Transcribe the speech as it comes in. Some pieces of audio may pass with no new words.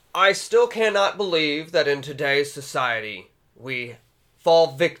I still cannot believe that in today's society, we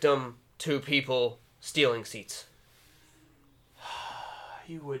fall victim to people stealing seats.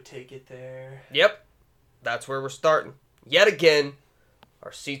 You would take it there. Yep. That's where we're starting. Yet again,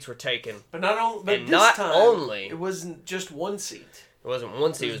 our seats were taken. But this not time, only... it wasn't just one seat. It wasn't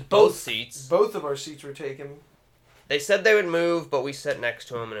one seat, it was both seats. Both of our seats were taken. They said they would move, but we sat next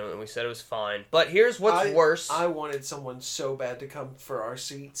to them, and we said it was fine. But here's what's worse. I wanted someone so bad to come for our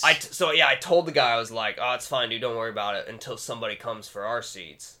seats. I told the guy, I was like, oh, it's fine, dude, don't worry about it, until somebody comes for our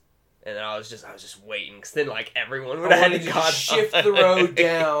seats. And then I was just waiting, because then, like, everyone would have had to go shift the road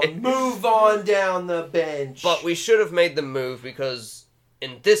down, move on down the bench. But we should have made them move, because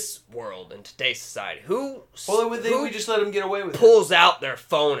in this world, in today's society, who we just let them get away with pulls out their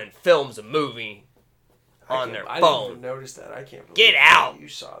phone and films a movie on their phone? I didn't even notice that. I can't believe Get out! You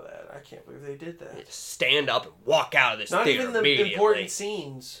saw that. I can't believe they did that. They just stand up and walk out of this Not theater even the immediately. important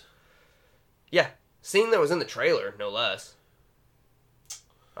scenes. Yeah, scene that was in the trailer, no less.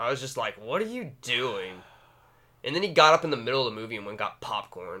 I was just like, what are you doing? And then he got up in the middle of the movie and went and got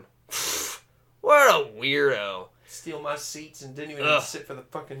popcorn. What a weirdo. Steal my seats and didn't even sit for the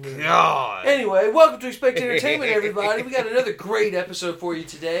fucking movie. God. Anyway, welcome to Expect Entertainment, everybody. We got another great episode for you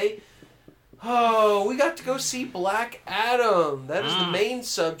today. Oh, we got to go see Black Adam. That is the main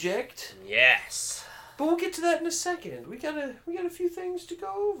subject. Yes. But we'll get to that in a second. We got a few things to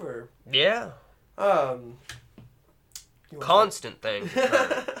go over. Yeah. Constant thing.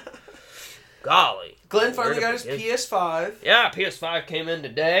 Golly. Glenn finally got his PS5. Yeah, PS5 came in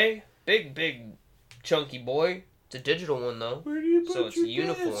today. Big, chunky boy. It's a digital one, though. Where do you put so it's your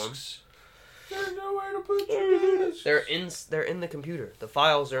uniform. discs? There's nowhere to put your discs. They're in the computer. The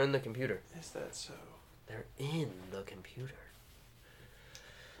files are in the computer. Is that so? They're in the computer.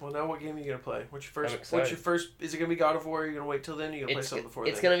 Well, now what game are you gonna play? What's your first? Is it gonna be God of War? Or are you gonna wait till then? Or are you gonna play something before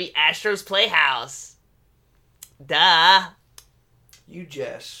then? It's gonna be Astro's Playhouse. Duh. You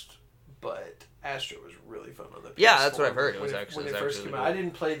jest, but Astro was really fun on the PS4. Yeah, that's what I've heard. When it first came out. I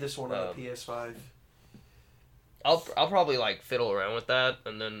didn't play this one on the PS5. I'll probably like fiddle around with that,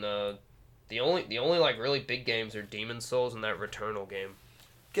 and then the only like really big games are Demon's Souls and that Returnal game.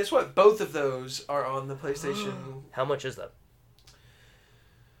 Guess what? Both of those are on the PlayStation. How much is that?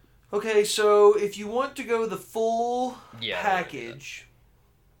 Okay, so if you want to go the full package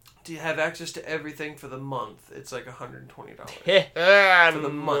to have access to everything for the month, it's like $120 for the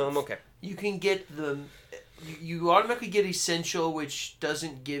month. Okay. You can get you automatically get Essential, which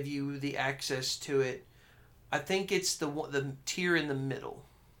doesn't give you the access to it. I think it's the tier in the middle.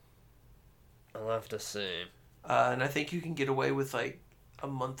 I'll have to see. And I think you can get away with like a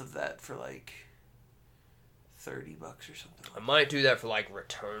month of that for like $30 or something. I might do that for like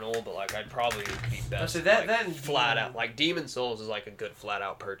Returnal, but like I'd probably be best. So that flat out, like Demon's Souls is like a good flat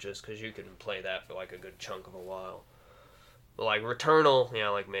out purchase because you can play that for like a good chunk of a while. But like Returnal, yeah,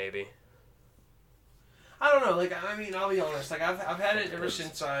 like maybe. I don't know. Like I mean, I'll be honest. Like I've had it ever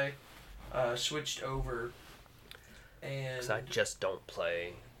since I switched over, and because I just don't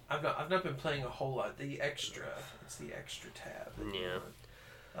play. I've not been playing a whole lot. It's the extra tab. Yeah.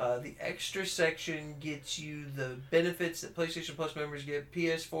 The extra section gets you the benefits that PlayStation Plus members get: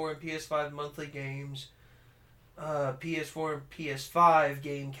 PS4 and PS5 monthly games, PS4 and PS5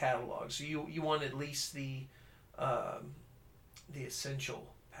 game catalog. So you want at least the essential,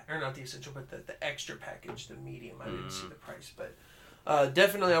 or not the essential, but the extra package, the medium. I didn't see the price, but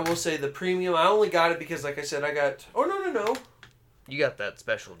definitely I will say the premium. I only got it because, like I said, I got. Oh no. You got that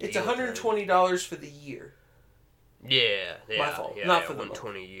special deal. It's $120 for the year. Yeah. My fault. Yeah, not for the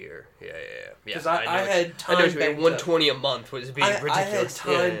 $120 a year. Yeah. Because I had time. I know what you mean. $120 a month was being ridiculous. I had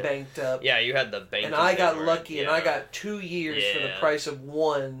time banked up. Yeah, you had the bank. And I got lucky, and I got 2 years for the price of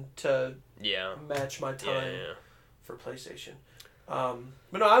one to match my time for PlayStation. But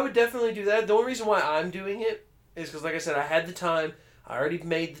no, I would definitely do that. The only reason why I'm doing it is because, like I said, I had the time. I already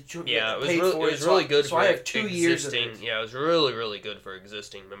made the choice. Yeah, it was really good. So I have 2 years of it. Yeah, it was really, really good for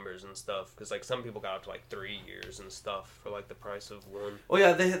existing members and stuff. Because like some people got up to like 3 years and stuff for like the price of one. Well,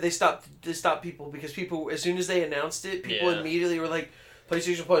 yeah, they stopped people because people, as soon as they announced it, people immediately were like,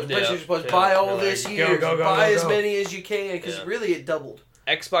 PlayStation Plus, buy all this year, buy as many as you can, because really it doubled.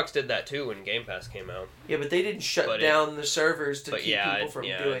 Xbox did that too when Game Pass came out. Yeah, but they didn't shut down the servers to keep people from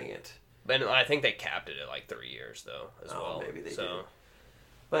doing it. But I think they capped it at like 3 years though, as well. Maybe they did.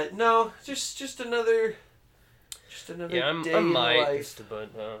 But no, just another day in life. But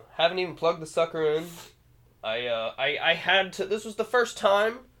haven't even plugged the sucker in. I had to. This was the first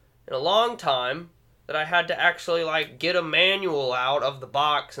time in a long time that I had to actually like get a manual out of the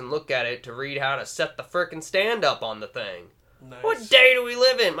box and look at it to read how to set the frickin' stand up on the thing. Nice. What day do we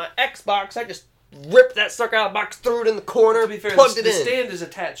live in? My Xbox, I just ripped that sucker out of the box, threw it in the corner, to be fair, plugged it the in. The stand is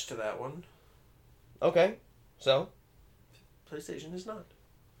attached to that one. Okay, so? PlayStation is not.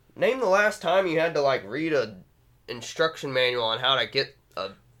 Name the last time you had to, like, read a instruction manual on how to get a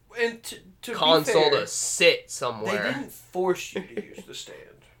to console be fair, to sit somewhere. They didn't force you to use the stand.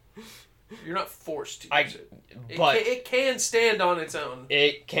 You're not forced to use it. But it can stand on its own.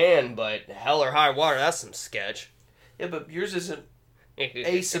 It can, but hell or high water, that's some sketch. Yeah, but yours isn't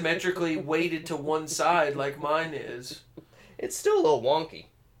asymmetrically weighted to one side like mine is. It's still a little wonky.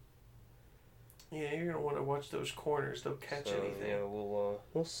 Yeah, you're gonna want to watch those corners. They'll catch anything. Yeah,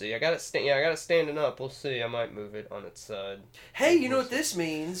 we'll see. I got it standing up. We'll see. I might move it on its side. Hey, you know what this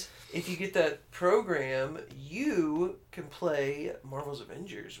means? If you get that program, you can play Marvel's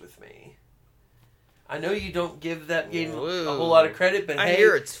Avengers with me. I know you don't give that game a whole lot of credit, but I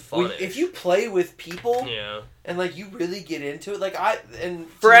hear it's fun. If you play with people, yeah, and like you really get into it, and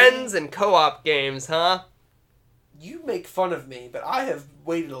friends and co-op games, huh? You make fun of me, but I have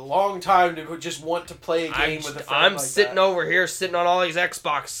waited a long time to just want to play a game with a friend. I'm sitting over here, sitting on all these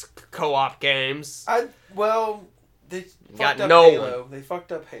Xbox co-op games. They fucked up Halo. They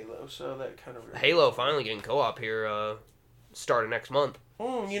fucked up Halo, so that kind of. Halo finally getting co-op here, starting next month.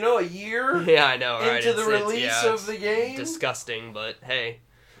 A year. Yeah, I know. Right? Into the release of the game. Disgusting, but hey.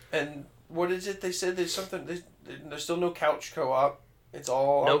 And what is it? They said there's something. There's still no couch co-op. It's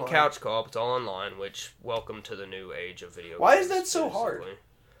all no online. Couch co-op. It's all online. Which welcome to the new age of video. Why games, is that so hard?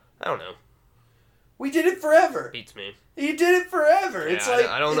 I don't know. We did it forever. Beats me. You did it forever. Yeah, it's like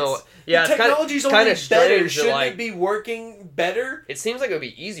I don't know. Yeah, the technology's kind of better. Shouldn't it be working better? It seems like it would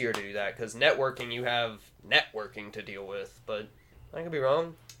be easier to do that because networking, you have networking to deal with. But I could be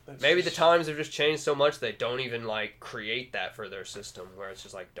wrong. Maybe the times have just changed so much they don't even create that for their system. Where it's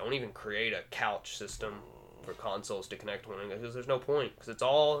just don't even create a couch system for consoles to connect one because there's no point because it's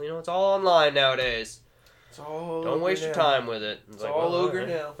all it's all online nowadays. It's all don't waste your time with it. It's all ogre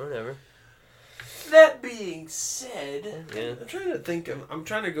now. Whatever. That being said, yeah. I'm trying to think I'm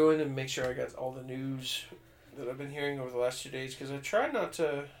trying to go in and make sure I got all the news that I've been hearing over the last 2 days because I try not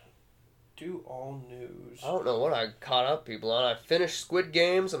to do all news. I don't know what I caught up people on. I finished Squid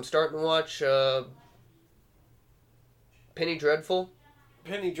Games. I'm starting to watch Penny Dreadful.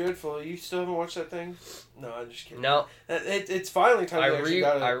 Penny Dreadful. You still haven't watched that thing? No, I'm just kidding. No. It's finally time to actually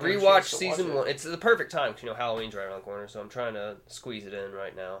I rewatched season 1. It's the perfect time because Halloween's right around the corner, so I'm trying to squeeze it in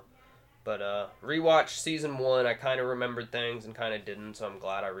right now. But rewatched season 1. I kind of remembered things and kind of didn't, so I'm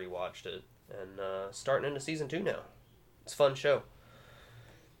glad I rewatched it. And starting into season 2 now. It's a fun show.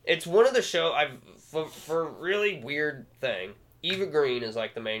 It's one of the show for a really weird thing. Eva Green is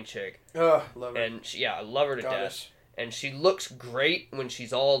the main chick. Love her. And I love her to death. And she looks great when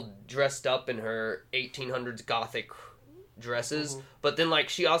she's all dressed up in her 1800s gothic dresses. Mm-hmm. But then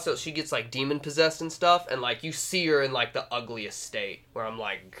she gets demon possessed and stuff, and you see her in the ugliest state. Where I'm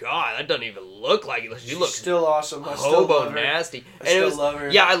like, God, that doesn't even look like it. She looks still awesome. I hobo still love nasty. I still love her.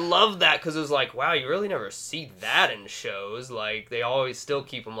 Yeah, I love that because it was wow, you really never see that in shows. They always still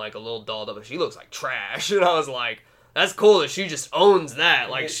keep them a little dolled up, but she looks like trash. And I was like, that's cool that she just owns that.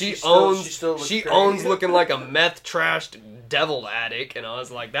 She owns looking like a meth trashed devil addict. And I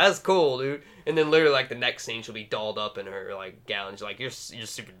was like, that's cool, dude. And then literally the next scene she'll be dolled up in her gown. She's you're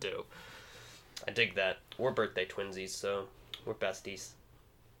super dope. I dig that. We're birthday twinsies, so we're besties.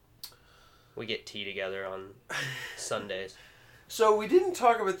 We get tea together on Sundays. So we didn't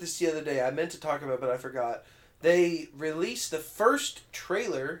talk about this the other day. I meant to talk about it, but I forgot. They released the first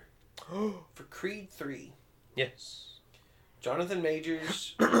trailer for Creed 3. Yes. Jonathan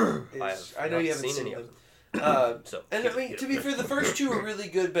Majors is... I know you haven't seen them. To be fair, the first two are really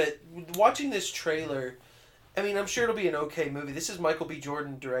good, but watching this trailer, I'm sure it'll be an okay movie. This is Michael B.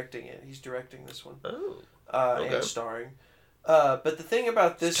 Jordan directing it. He's directing this one. Oh. And starring. But the thing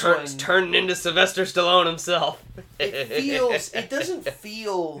about this one... It's turning into Sylvester Stallone himself. It doesn't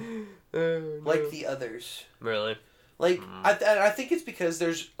feel like the others. Really? I think it's because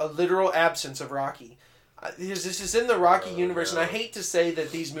there's a literal absence of Rocky. This is in the Rocky universe, and I hate to say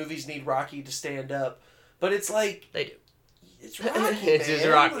that these movies need Rocky to stand up, but it's they do. It's Rocky, it's just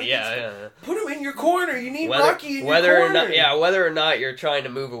Rocky, yeah. Put him in your corner. You need Rocky in your corner. Whether or not you're trying to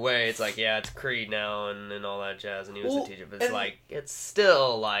move away, it's it's Creed now and all that jazz, and he was the teacher. But it's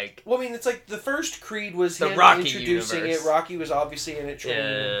still Well, it's the first Creed was the him Rocky introducing universe. it. Rocky was obviously in it training.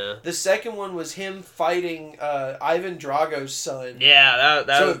 Yeah. The second one was him fighting Ivan Drago's son. Yeah,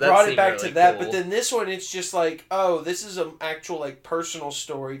 so it brought it back really to that. cool. But then this one, it's just this is an actual personal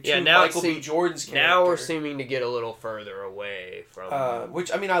story to now Michael B. Jordan's character. Now we're seeming to get a little further away away from.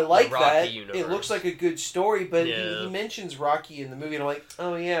 Which, I mean, I like that. Universe. It looks like a good story, but he mentions Rocky in the movie, and I'm like,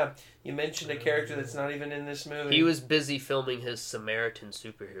 oh yeah, you mentioned a character that's not even in this movie. He was busy filming his Samaritan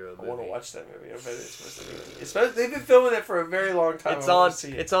superhero movie. I want to watch that movie. I bet it's supposed to be. They've been filming it for a very long time.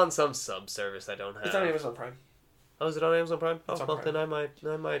 It's on some sub-service I don't have. It's on Amazon Prime. Oh, is it on Amazon Prime? Oh, well, then I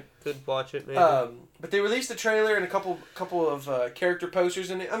might could watch it maybe. But they released the trailer and a couple of character posters,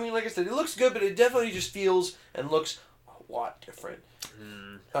 and I mean, like I said, it looks good, but it definitely just feels and looks a lot different.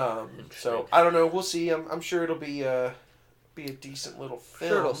 So I don't know. We'll see. I'm sure it'll be a decent little film.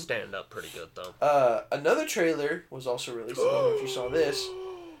 Sure, it'll stand up pretty good though. Another trailer was also released. I don't know if you saw this.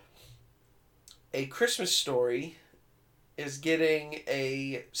 A Christmas Story is getting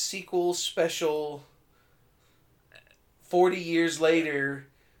a sequel special. 40 years later,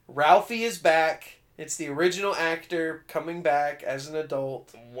 Ralphie is back. It's the original actor coming back as an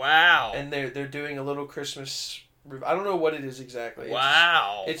adult. Wow. And they're doing a little Christmas. I don't know what it is exactly.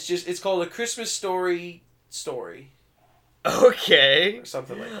 Wow. It's called A Christmas Story. Okay. Or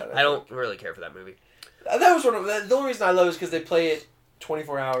something like that. I don't really care for that movie. That was the only reason I love it is because they play it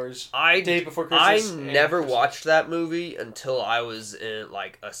 24 hours day before Christmas. I never watched that movie until I was in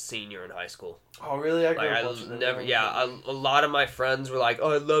like a senior in high school. Oh really? I never. Yeah, a lot of my friends were like,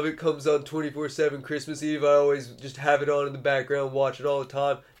 "Oh, I love it. Comes on 24/7 Christmas Eve. I always just have it on in the background, watch it all the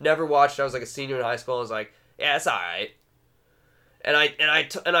time." Never watched it. I was like a senior in high school. I was like, "Yeah, it's all right." And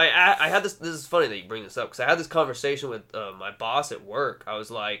I had this. This is funny that you bring this up because I had this conversation with my boss at work. I was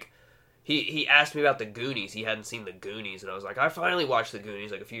like. He asked me about the Goonies. He hadn't seen the Goonies, and I was like, I finally watched the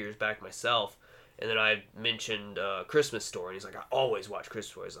Goonies like a few years back myself. And then I mentioned Christmas Story, and he's like, I always watch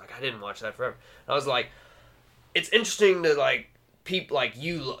Christmas Story. He's like, I didn't watch that forever. And I was like, it's interesting to like people like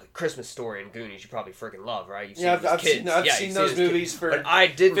you, Christmas Story and Goonies. You probably freaking love, right? You've seen I've seen those movies for but I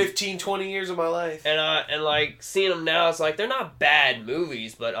didn't 15, 20 years of my life. And like seeing them now, it's like they're not bad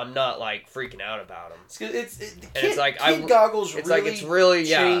movies, but I'm not like freaking out about them. It's like Kid Goggles. It's really like it's really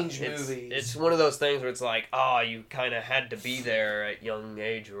change movies. It's one of those things where it's like, oh, you kind of had to be there at young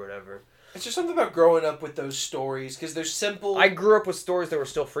age or whatever. It's just something about growing up with those stories because they're simple. I grew up with stories that were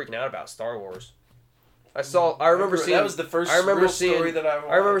still freaking out about Star Wars. I remember seeing that was the first story that I watched.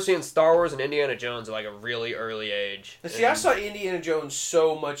 I remember seeing Star Wars and Indiana Jones at like a really early age. See, I saw Indiana Jones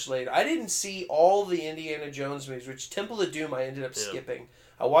so much later. I didn't see all the Indiana Jones movies, which Temple of Doom I ended up skipping.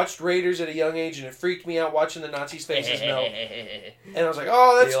 I watched Raiders at a young age, and it freaked me out watching the Nazis' faces melt. And I was like,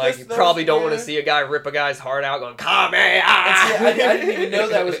 "Oh, that's you probably don't want to see a guy rip a guy's heart out, going "Come here!" I didn't even know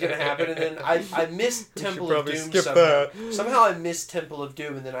that was going to happen, and then I missed Temple of Doom somehow. Somehow I missed Temple of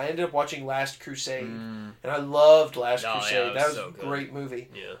Doom, and then I ended up watching Last Crusade, and I loved Last Crusade. That was a great movie.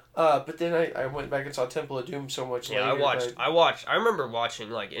 Yeah. But then I went back and saw Temple of Doom so much later. I remember watching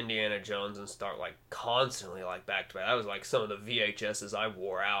like Indiana Jones and Star like constantly like back to back. That was like some of the VHSs I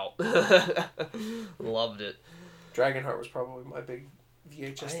wore out. Loved it. Dragonheart was probably my big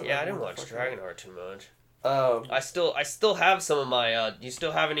VHS. I didn't watch Dragonheart too much. I still have some of my. Do you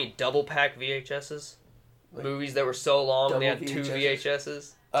still have any double pack VHSs? Like movies that were so long they had two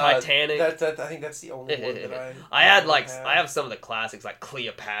VHSs. Titanic. I think that's the only one that I had. I have some of the classics like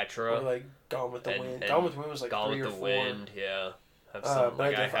Cleopatra. Or like Gone with the Wind. Gone with the Wind was like Gone 3 or 4. Gone with the Wind, yeah. I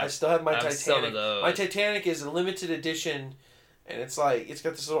still have my Titanic. Some of those. My Titanic is a limited edition, and it's like it's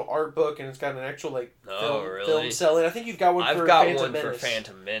got this little art book, and it's got an actual film selling. I think you've got one. I've got one for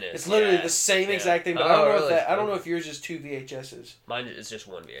Phantom Menace. It's literally the same exact thing, but I don't know if yours is 2 VHSs. Mine is just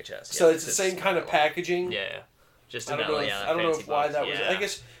 1 VHS. So it's the same kind of packaging. Yeah, just I don't know why that was. I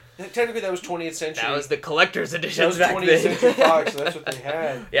guess. Technically, that was 20th Century. That was the collector's edition. That was 20th Century Fox, so that's what they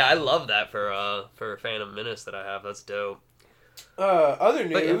had. Yeah, I love that for Phantom Menace that I have. That's dope. Other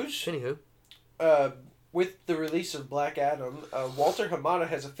news. Anywho. With the release of Black Adam, Walter Hamada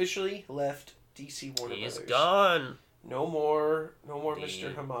has officially left DC Warner Brothers. He's gone. No more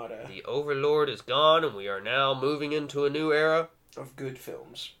Mr. Hamada. The Overlord is gone, and we are now moving into a new era of good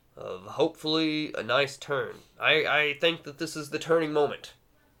films. Of hopefully a nice turn. I think that this is the turning moment.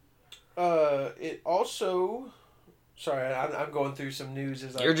 It also... Sorry, I'm going through some news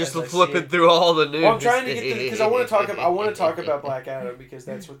as You're just flipping through all the news. Well, I'm trying to get through because I want to talk about Black Adam because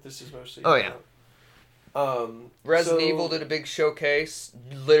that's what this is mostly about. Resident Evil did a big showcase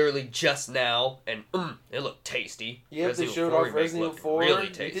literally just now, and it looked tasty. Yeah, they showed off Resident Evil 4. Really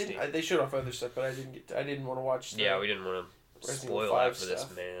tasty. They showed off other stuff, but I didn't want to watch. We didn't want to spoil that for this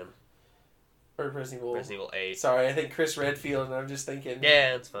man. Or Resident Evil 8. Sorry, I think Chris Redfield, and I'm just thinking.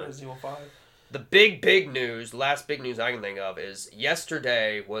 Yeah, it's fine. Resident Evil 5. The big news, last big news I can think of is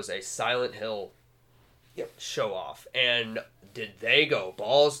yesterday was a Silent Hill show off. And did they go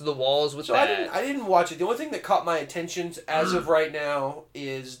balls to the walls with that? I didn't watch it. The only thing that caught my attention as of right now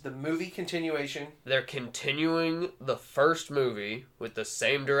is the movie continuation. They're continuing the first movie with the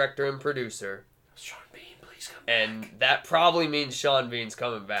same director and producer. Sean Bean, please come and back. That probably means Sean Bean's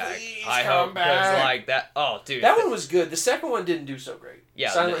coming back. Please I come hope, back. because like that. Oh, dude, that one was good. The second one didn't do so great.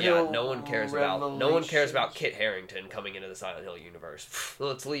 Yeah, no one cares about Kit Harington coming into the Silent Hill universe.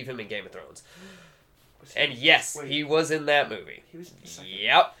 Let's leave him in Game of Thrones. And yes, he was in that movie. He was in the second one.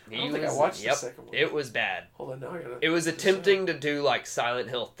 Yep. I don't think I watched the second one. It was bad. Hold on, now I gotta... It was attempting to do like Silent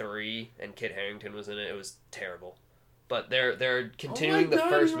Hill 3 and Kit Harington was in it. It was terrible. But they're continuing the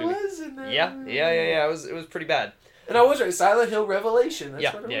first movie. Yeah. It was pretty bad. And I was right. Silent Hill Revelation.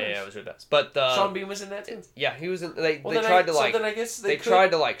 That's what it was. It was really bad. But Sean Bean was in that too. Yeah, he was in. They tried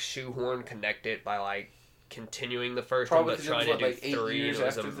to shoehorn connect it by like continuing the first one, but trying to do 3, and it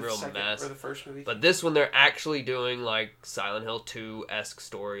was a real mess. Or the first movie. But this one, they're actually doing like Silent Hill 2-esque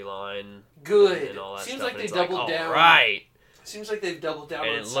storyline. Good. And all that Seems stuff. like they doubled down. Right. Seems like they've doubled down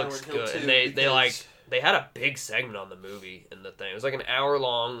on Silent Hill 2. And it looks good. And they had a big segment on the movie in the thing. It was like an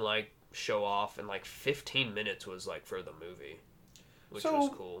hour-long like show off, and like 15 minutes was like for the movie, which was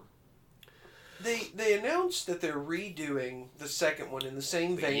cool. They announced that they're redoing the second one in the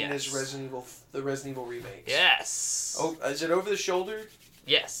same vein as the Resident Evil remakes. Yes. Oh, is it over the shoulder?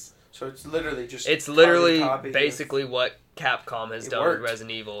 Yes. So it's literally just... It's literally basically what Capcom has done with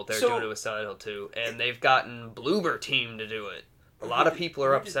Resident Evil. They're doing it with Silent Hill 2. And they've gotten Bloober Team to do it. A lot of people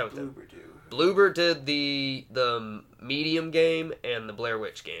are upset with them. Bloober did the Medium game and the Blair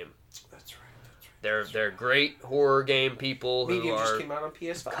Witch game. They're great horror game people who just came out on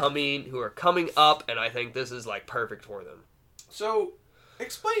PS5. coming up, and I think this is like perfect for them. So,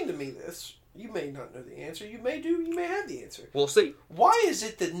 explain to me this. You may not know the answer. You may do. You may have the answer. We'll see. Why is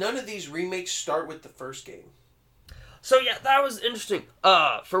it that none of these remakes start with the first game? So yeah, that was interesting.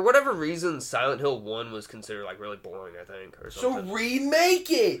 For whatever reason, Silent Hill 1 was considered like really boring, I think, or something. So remake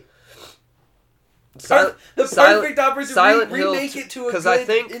it. The perfect opportunity to remake it to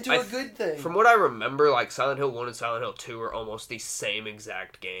a good thing. From what I remember, like Silent Hill 1 and Silent Hill 2 are almost the same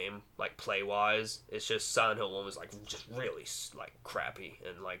exact game, like play-wise. It's just Silent Hill 1 was like just really like crappy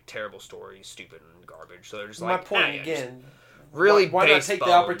and like terrible story, stupid and garbage. So they're just like, my point again. Really why not take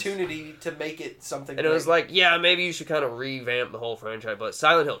the opportunity to make it something and it was like, yeah, maybe you should kind of revamp the whole franchise, but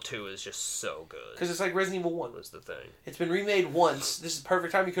Silent Hill 2 is just so good. Because it's like Resident Evil 1 was the thing. It's been remade once. This is the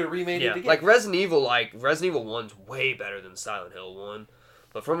perfect time you could have remade it again. Like Resident Evil 1's way better than Silent Hill 1.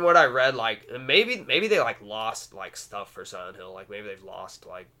 But from what I read, like maybe they like lost like stuff for Silent Hill, like maybe they've lost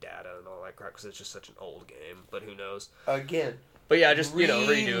like data and all that crap because it's just such an old game. But who knows? Again. But yeah, just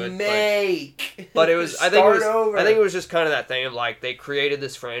redo it. Make. But it was I think it was just kind of that thing of like they created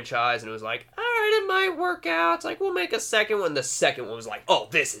this franchise and it was like, all right, it might work out. It's like we'll make a second one. The second one was like, oh,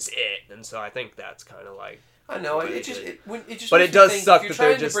 this is it. And so I think that's kind of like. I know it just. But it does suck that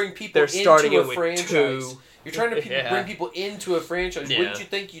they're starting it with 2. You're trying to bring people into a franchise. Yeah. Wouldn't you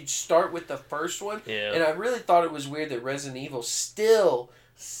think you'd start with the first one? Yeah. And I really thought it was weird that Resident Evil still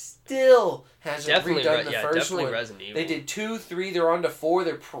hasn't redone the first one. Resident Evil. They did 2, 3. They're on to 4.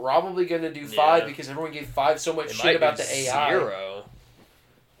 They're probably going to do 5 because everyone gave 5 so much shit about the AI. 0.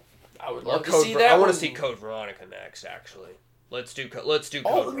 I would love to see that. I want to see Code Veronica next. Actually, let's do Code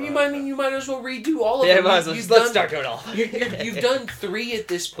Veronica. You might as well redo all of them. Yeah, might as well. Let's start going all. You've done 3 at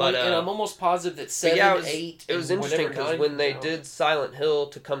this point, and I'm almost positive that 7, 8. It was interesting because when they did Silent Hill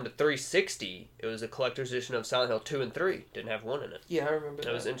to come to 360, it was a collector's edition of Silent Hill 2 and 3. Didn't have 1 in it. Yeah, I remember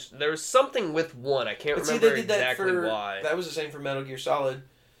that. Was interesting. There was something with 1. I can't remember exactly why. That was the same for Metal Gear Solid.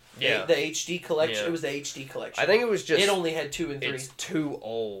 Yeah. The HD collection. Yeah. It was the HD collection. I think it was just. It only had 2 and 3. It's too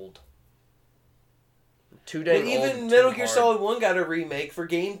old. But even Metal Gear Solid 1 got a remake for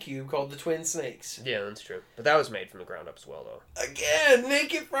GameCube called The Twin Snakes. Yeah, that's true. But that was made from the ground up as well, though. Again,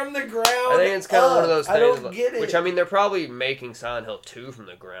 make it from the ground up. I think it's kind of one of those things. I don't get it. Which, I mean, they're probably making Silent Hill 2 from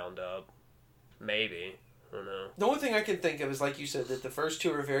the ground up. Maybe. I don't know. The only thing I can think of is, like you said, that the first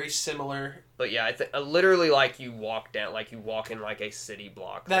 2 are very similar. But yeah, I think literally like you walk in like a city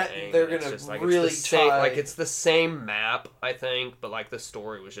block. That thing. They're gonna really tie. It's the same map, I think, but like the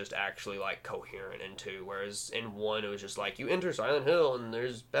story was just actually like coherent in 2. Whereas in 1 it was just like you enter Silent Hill and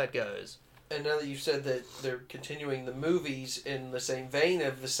there's bad guys. And now that you've said that they're continuing the movies in the same vein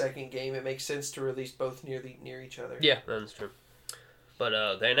of the second game, it makes sense to release both near each other. Yeah, that's true.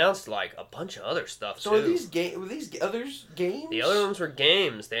 But they announced like a bunch of other stuff too. So were these others games? The other ones were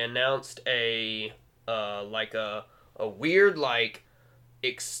games. They announced a weird like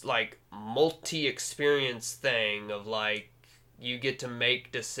multi-experience thing of like you get to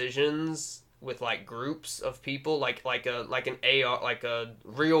make decisions with like groups of people, like an AR, like a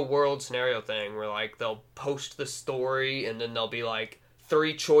real world scenario thing where like they'll post the story and then there'll be like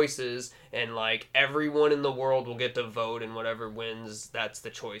 3 choices and like everyone in the world will get to vote and whatever wins, that's the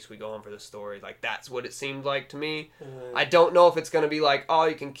choice we go on for the story. Like that's what it seemed like to me. I don't know if it's gonna be like, oh,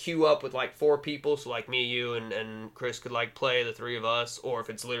 you can queue up with like 4 people, so like me, you, and Chris could like play the 3 of us, or if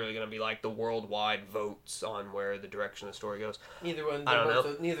it's literally gonna be like the worldwide votes on where the direction of the story goes. Neither one. I don't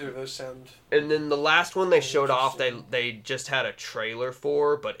know. Neither of those sound. And then the last one they showed off, they just had a trailer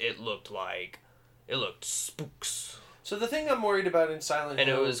for, but it looked spooks. So the thing I'm worried about in Silent Hill,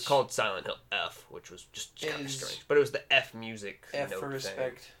 and it was called Silent Hill F, which was just kind of strange. But it was the F music. F for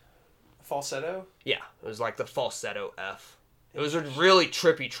respect. Thing. Falsetto? Yeah, it was like the falsetto F. It was a really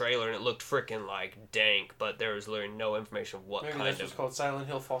trippy trailer, and it looked freaking like dank, but there was literally no information of what kind of. Maybe this was called Silent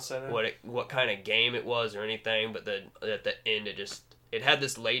Hill Falsetto. What kind of game it was or anything, but at the end it had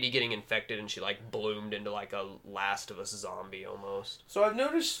this lady getting infected, and she like bloomed into like a Last of Us zombie almost. So I've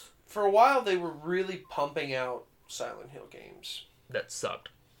noticed for a while they were really pumping out Silent Hill games that sucked.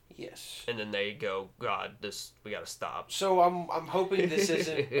 Yes. And then they go, God, we gotta stop. So I'm hoping this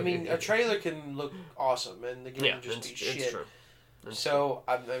isn't. I mean, a trailer can look awesome, and the game just be shit. It's true. So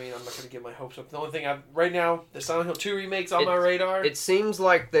I'm not gonna get my hopes up. The only thing right now, the Silent Hill 2 remake's on my radar. It seems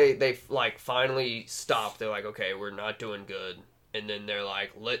like they like finally stopped. They're like, okay, we're not doing good. And then they're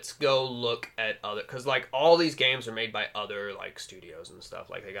like, let's go look at other, because like all these games are made by other like studios and stuff.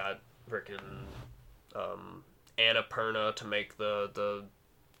 Like they got freaking Annapurna to make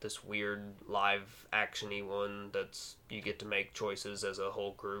this weird live actiony one that's you get to make choices as a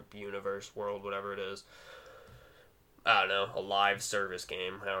whole group, universe, world, whatever it is. I don't know, a live service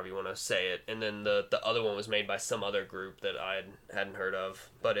game, however you want to say it. And then the other one was made by some other group that I hadn't heard of.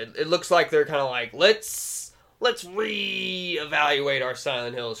 But it looks like they're kind of like, let's reevaluate our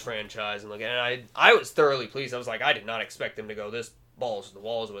Silent Hills franchise and look. And I was thoroughly pleased. I was like, I did not expect them to go this balls to the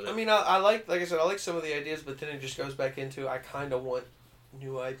walls with it. I mean, I like I said, I like some of the ideas, but then it just goes back into I kind of want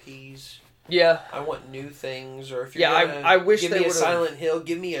new IPs. Yeah, I want new things, or if you're I wish give they me a Silent Hill,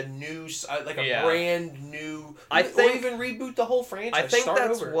 give me a new, like a brand new, or even reboot the whole franchise. I think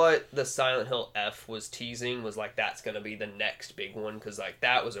that's what the Silent Hill F was teasing, was like that's gonna be the next big one, because like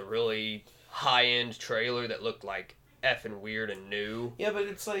that was a really high end trailer that looked like effing weird and new. Yeah, but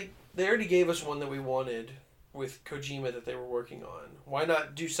it's like they already gave us one that we wanted with Kojima that they were working on. Why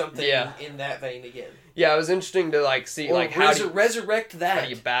not do something in that vein again? Yeah, it was interesting to like see, or like how do you resurrect that? How do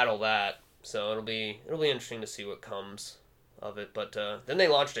you battle that? So it'll be interesting to see what comes of it. But then they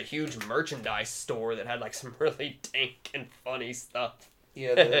launched a huge merchandise store that had like some really dank and funny stuff.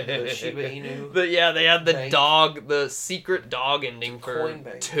 Yeah, the Shiba Inu. They had the dog, the secret dog ending for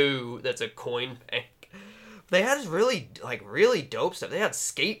 2. That's a coin bank. They had really dope stuff. They had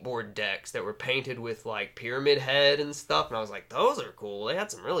skateboard decks that were painted with like Pyramid Head and stuff, and I was like, those are cool. They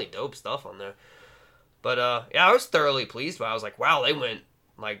had some really dope stuff on there. But I was thoroughly pleased. But I was like, wow, they went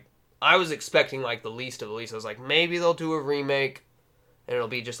like, I was expecting like the least of the least. I was like, maybe they'll do a remake, and it'll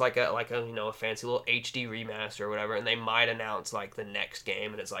be just like a a fancy little HD remaster or whatever, and they might announce like the next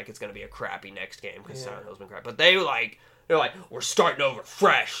game, and it's like it's gonna be a crappy next game because Silent Hill's been crap. But they're like, we're starting over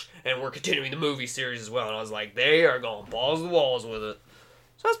fresh, and we're continuing the movie series as well. And I was like, they are going balls to the walls with it.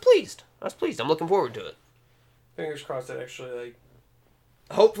 So I was pleased. I'm looking forward to it. Fingers crossed that actually like.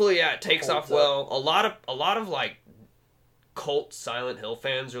 Hopefully, it takes off well. A lot of like cult Silent Hill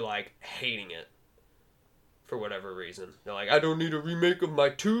fans are like hating it for whatever reason. They're like, I don't need a remake of my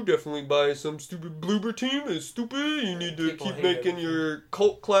 2. Definitely buy some stupid Bloober Team. It's stupid. You need to keep making your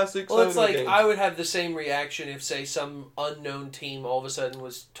cult classics. Well, it's like games. I would have the same reaction if, say, some unknown team all of a sudden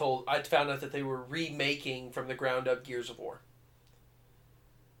was told. I found out that they were remaking from the ground up Gears of War,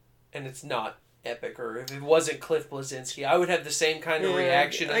 and it's not Epic, or if it wasn't Cliff Bleszinski, I would have the same kind of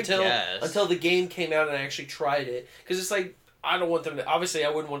reaction until the game came out and I actually tried it. Because it's like, I don't want them to. Obviously, I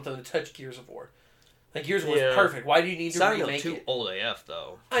wouldn't want them to touch Gears of War. Like, Gears of War is perfect. Why do you need to remake it? Too old AF,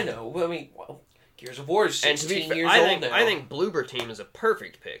 though. I know. I mean, Gears of War is 16 years old now. I think Bloober Team is a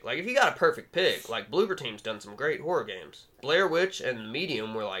perfect pick. Like, if you got a perfect pick, like, Bloober Team's done some great horror games. Blair Witch and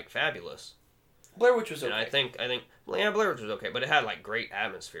Medium were, like, fabulous. Blair Witch was okay. And I think, Blair Witch was okay, but it had, like, great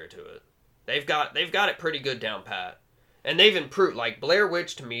atmosphere to it. They've got it pretty good down pat. And they've improved. Like, Blair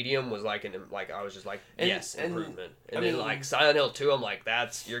Witch to Medium was like I was just like, yes, improvement. And then like Silent Hill 2, I'm like,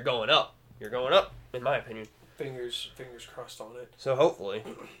 you're going up. You're going up, in my opinion. Fingers crossed on it. So hopefully.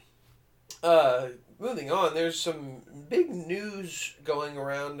 Moving on, there's some big news going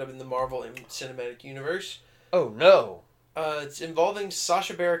around in the Marvel Cinematic Universe. Oh no. It's involving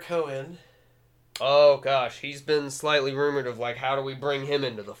Sacha Baron Cohen. Oh gosh, he's been slightly rumored of like, how do we bring him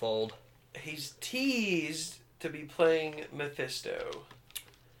into the fold? he's teased to be playing Mephisto,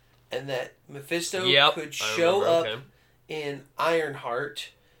 and that Mephisto could show up in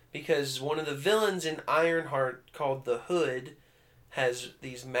Ironheart, because one of the villains in Ironheart, called the Hood, has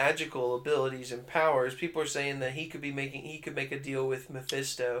these magical abilities and powers. People are saying that he could make a deal with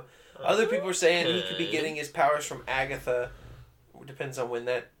Mephisto. Other people are saying he could be getting his powers from Agatha. It depends on when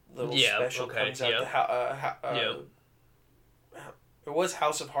that little special comes out. It was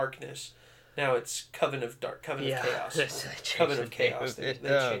House of Harkness. Now it's Coven of Chaos. Coven of Chaos. They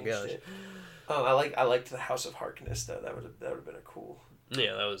changed it. I liked the House of Harkness though. That would have been a cool.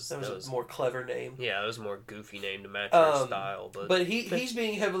 Yeah, that was a more clever name. Yeah, it was a more goofy name to match her style. But he's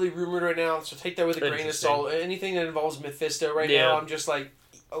being heavily rumored right now, so take that with a grain of salt. Anything that involves Mephisto right now, I'm just like,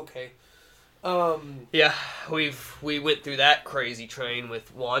 okay. Yeah, we went through that crazy train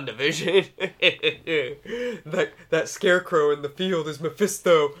with WandaVision. that scarecrow in the field is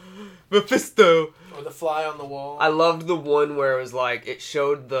Mephisto. Or the fly on the wall. I loved the one where it was like, it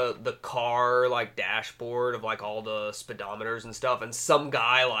showed the car like dashboard of like all the speedometers and stuff, and some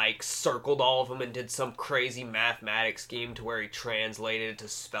guy like circled all of them and did some crazy mathematics scheme to where he translated it to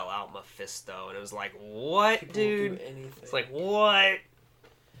spell out Mephisto, and it was like, what, People dude? do anything. It's like, what?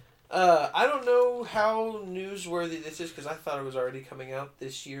 I don't know how newsworthy this is, because I thought it was already coming out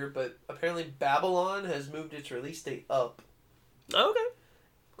this year, but apparently Babylon has moved its release date up. Okay.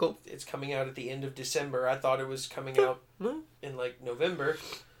 Cool. It's coming out at the end of December. I thought it was coming out in like November.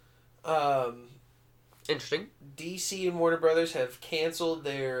 Interesting. DC and Warner Brothers have canceled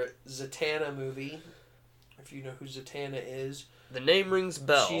their Zatanna movie. If you know who Zatanna is. The name rings a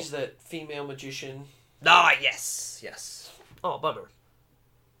bell. She's that female magician. Ah, yes. Oh, bummer.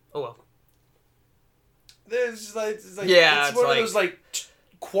 Oh well. It's one of those like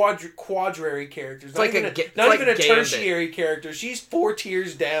quadrary characters. It's not even a tertiary character. She's 4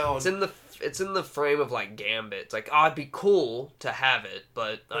 tiers down. It's in the frame of like Gambit. It's like, it'd be cool to have it,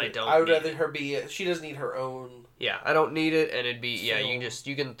 but I don't. I would rather her be. She doesn't need her own. Yeah, I don't need it, and it'd be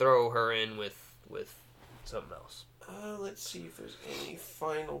you can throw her in with something else. Let's see if there's any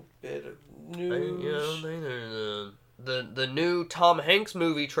final bit of news. The new Tom Hanks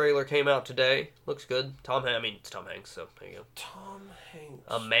movie trailer came out today. Looks good. It's Tom Hanks, so there you go. Tom Hanks.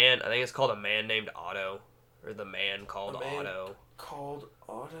 I think it's called A Man Named Otto. Or The Man Called Otto. Called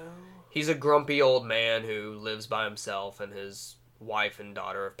Otto? He's a grumpy old man who lives by himself, and his wife and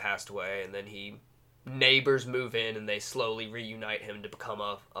daughter have passed away, and then neighbors move in, and they slowly reunite him to become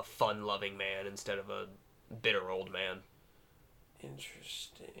a fun-loving man instead of a bitter old man.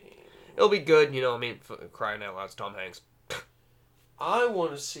 Interesting. It'll be good, crying out loud, it's Tom Hanks. I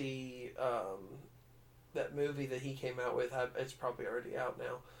want to see that movie that he came out with. It's probably already out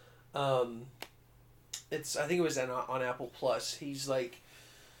now. I think it was on Apple Plus. He's like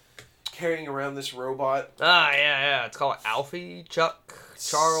carrying around this robot. Yeah. It's called Alfie, Chuck,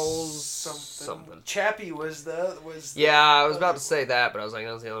 Charles, something. Chappie was the. Yeah, I was about to say that, but I was like,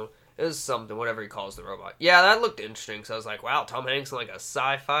 that's the other one. It was something, whatever he calls the robot. Yeah, that looked interesting. So I was like, wow, Tom Hanks in like a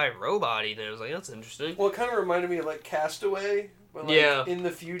sci-fi robot-y thing. I was like, that's interesting. Well, it kind of reminded me of like Castaway. But in the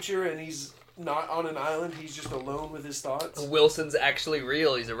future, and he's not on an island. He's just alone with his thoughts. Wilson's actually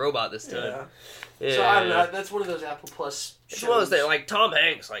real. He's a robot this time. Yeah. So I don't know. That's one of those Apple Plus shows. It's one of those things. Like Tom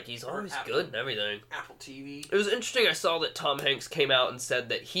Hanks, like he's always good and everything. Apple TV. It was interesting. I saw that Tom Hanks came out and said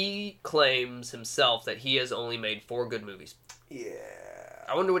that he claims himself that he has only made 4 good movies. Yeah.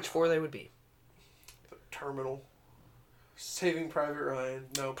 I wonder which 4 they would be. Terminal. Saving Private Ryan.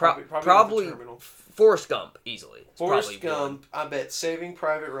 No, probably Terminal. Forrest Gump, easily. Forrest Gump, I bet. Saving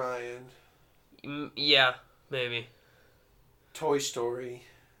Private Ryan. Yeah, maybe. Toy Story.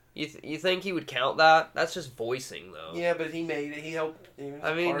 You think he would count that? That's just voicing, though. Yeah, but he made it. He helped.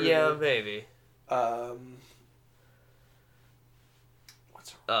 Maybe.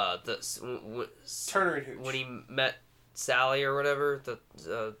 What's Turner and Hooch. When he met Sally or whatever,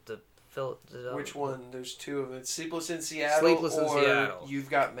 which one? There's 2 of them. It's Sleepless in Seattle. You've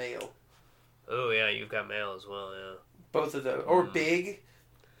Got Mail. Oh yeah, You've Got Mail as well. Yeah. Both of those, or Big.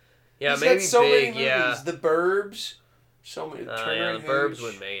 Yeah, maybe had so Big. Many movies. The Burbs. So many. The Burbs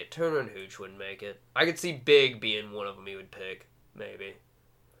wouldn't make it. Turner and Hooch wouldn't make it. I could see Big being one of them he would pick. Maybe.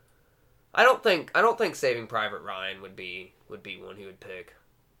 I don't think Saving Private Ryan would be one he would pick.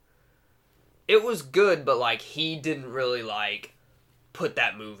 It was good, but like he didn't really like put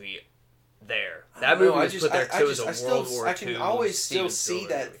that movie there. That movie was put there because it was a World War II. I can always still see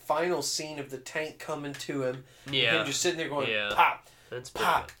that final scene of the tank coming to him. Yeah. Him just sitting there going, pop,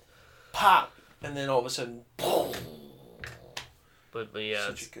 pop, pop, and then all of a sudden, boom. But yeah,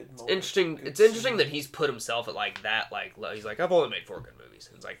 such a good moment. Interesting. It's interesting that he's put himself at like that. Like he's like, I've only made 4 good movies.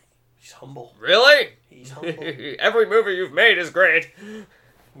 And it's like, He's humble. Really? He's humble. Every movie you've made is great.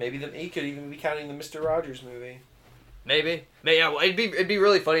 Maybe he could even be counting the Mr. Rogers movie. Maybe. Yeah, well, it'd be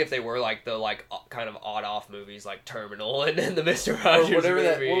really funny if they were like the kind of odd off movies like Terminal and then the Mr. Rogers or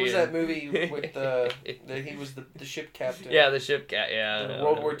whatever movie. What was that movie with he was the ship captain? Yeah, the ship captain. Yeah.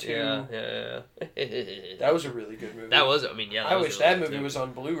 World War II. Yeah. That was a really good movie. That was. I mean, yeah. I wish that movie was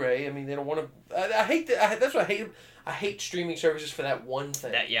on Blu-ray. I mean, they don't want to. I hate that. That's what I hate. I hate streaming services for that one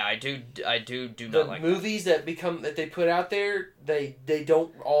thing. I do not like movies that they put out there. They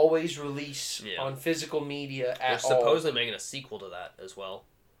don't always release on physical media at all. They're supposedly making a sequel to that as well.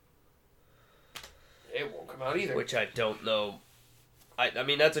 It won't come out either. Which I don't know. I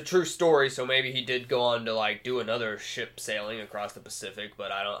mean, that's a true story. So maybe he did go on to like do another ship sailing across the Pacific,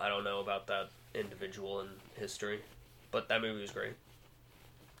 but I don't know about that individual in history. But that movie was great.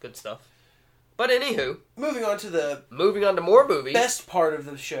 Good stuff. But anywho, moving on to more movies. Best part of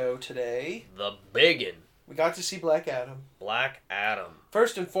the show today. The biggin'. We got to see Black Adam. Black Adam.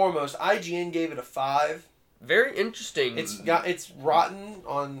 First and foremost, IGN gave it a 5. Very interesting. It's rotten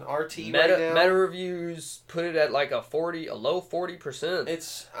on RT right now. Meta reviews put it at like a low 40%.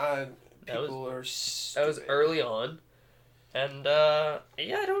 It's people are stupid. That was early on. And I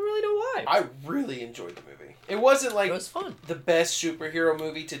don't really know why. I really enjoyed the movie. It wasn't like it was fun. The best superhero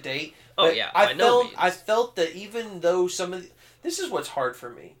movie to date. Oh yeah, I felt that even though this is what's hard for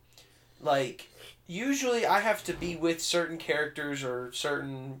me. Like usually I have to be with certain characters or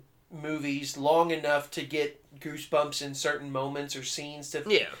certain movies long enough to get goosebumps in certain moments or scenes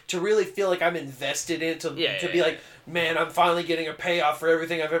to really feel like I'm invested in it to be like, man, I'm finally getting a payoff for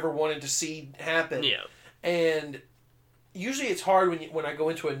everything I've ever wanted to see happen. Yeah. And usually it's hard when I go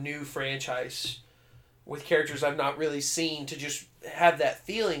into a new franchise with characters I've not really seen to just have that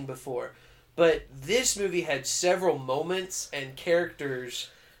feeling before. But this movie had several moments and characters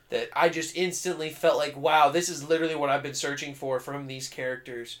that I just instantly felt like, wow, this is literally what I've been searching for from these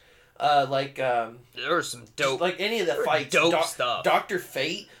characters. There was some dope, like any of the fights, stuff. Dr.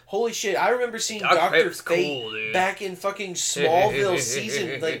 Fate, holy shit! I remember seeing Dr. Fate cool, back in fucking Smallville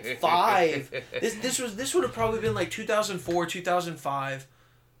season 5. This would have probably been like 2004, 2005.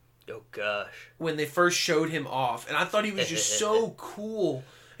 Oh gosh! When they first showed him off, and I thought he was just so cool,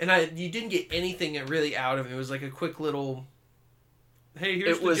 and you didn't get anything really out of him. It was like a quick little. Hey,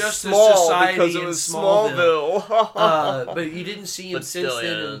 here's the Justice Society because it was Smallville. But you didn't see him since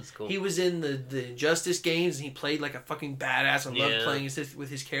then. Cool. He was in the Injustice games, and he played like a fucking badass. I loved playing with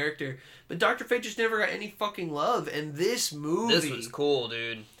his character. But Dr. Fate just never got any fucking love. And this movie... This was cool,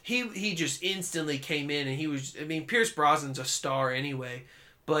 dude. He just instantly came in, and he was... I mean, Pierce Brosnan's a star anyway.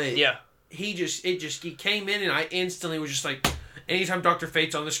 But he came in, and I instantly was just like... Anytime Dr.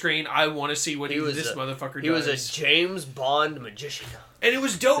 Fate's on the screen, I want to see what this motherfucker does. He was a James Bond magician. And it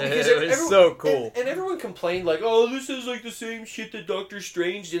was dope because it was so cool. And everyone complained like, "Oh, this is like the same shit that Doctor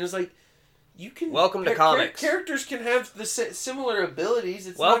Strange did." It's like, you can welcome to comics. Characters can have the similar abilities.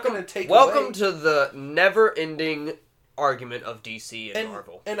 It's not going to take welcome away. To the never-ending argument of DC and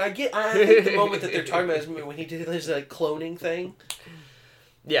Marvel. And I think the moment that they're talking about is when he did his like cloning thing.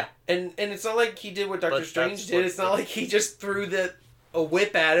 Yeah. And it's not like he did what Doctor Strange did. It's not like he just threw a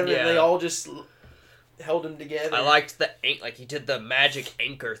whip at him and they all just held him together. I liked he did the magic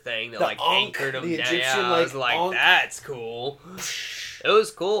anchor thing that anchored him down. Egyptian, I was like, that's cool. It was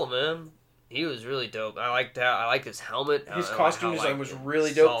cool, man. He was really dope. I liked his helmet. His costume design was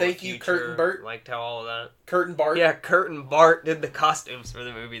really dope. Thank you, Curtin Bart. Liked how all of that. Curtin Bart. Yeah, Curtin Bart did the costumes for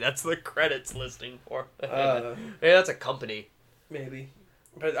the movie. That's the credits listing for. Maybe that's a company. Maybe.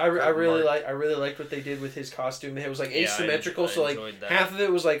 But I really liked what they did with his costume. It was like asymmetrical, so like half of it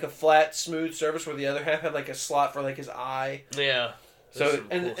was like a flat, smooth surface, where the other half had like a slot for like his eye. Yeah. So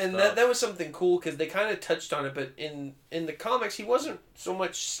that was something cool because they kind of touched on it, but in the comics he wasn't so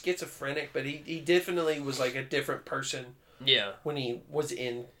much schizophrenic, but he definitely was like a different person. Yeah. When he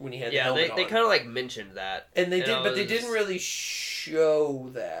had the helmet on. They kind of like mentioned that. And they did, but they didn't really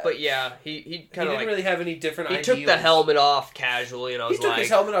show that. But yeah, he didn't really have any different ideas. He took the helmet off casually, and I was like... He took his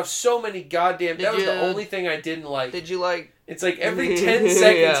helmet off so many goddamn... That was the only thing I didn't like. Did you like... It's like every 10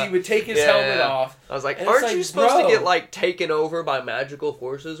 seconds he would take his helmet off. I was like, aren't you supposed to get like taken over by magical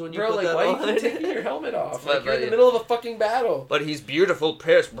forces when you put that on? Why are you taking your helmet off? Like, you're in the middle of a fucking battle. But he's beautiful,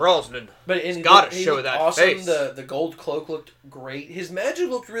 Pierce Brosnan. But he's got to show that awesome. face. The gold cloak looked great. His magic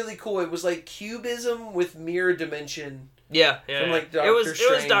looked really cool. It was like cubism with mirror dimension. Yeah. From like It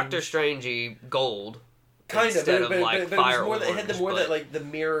was Doctor Strangey gold. Kind of, but fire. It had the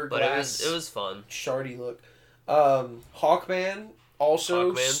mirror glass. But it was fun. Shardy look. Hawkman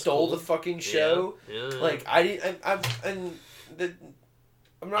also stole the fucking show. Yeah. Like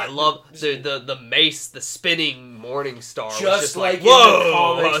I love the mace, the spinning Morning Star. Just was like whoa! in the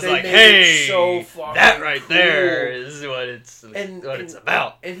comics, I was they like, made hey, it so fucking that right cool. there is what it's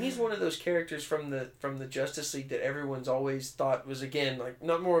about. And he's one of those characters from the Justice League that everyone's always thought was, again, like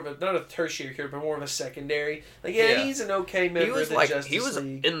not a tertiary character, but more of a secondary. Like he's an okay member of the Justice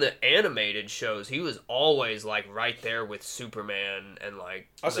League. In the animated shows. He was always like right there with Superman and like.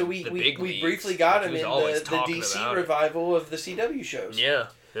 Also, we briefly got him in the DC revival of the CW shows. Yeah.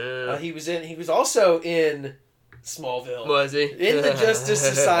 He was also in Smallville. Was he? In the Justice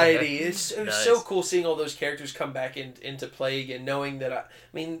Society. It was so cool seeing all those characters come back into play again, knowing that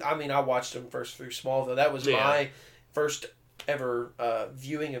I watched them first through Smallville. That was my first ever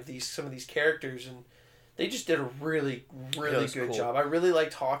viewing of some of these characters, and they just did a really, really good job. I really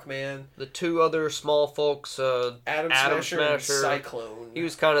liked Hawkman. The two other small folks, Atom Smasher and Cyclone. He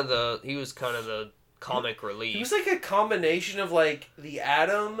was kind of the comic relief. He was like a combination of like the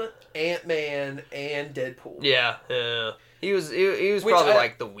Atom, Ant-Man, and Deadpool. Yeah. He was probably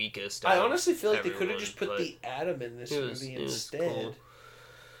like the weakest. I honestly feel like they could have just put the Atom in this movie instead. Cool.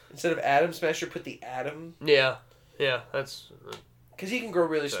 Instead of Atom Smasher, put the Atom. Yeah, that's. Because he can grow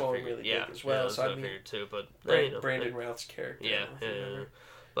really small and really big as well. So I figured too, but Brandon Routh's character. Yeah.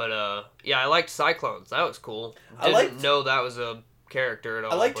 But I liked Cyclones. That was cool. Didn't know that was a character at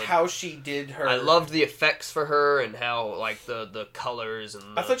all. I liked how she did her. I loved the effects for her and how like the colors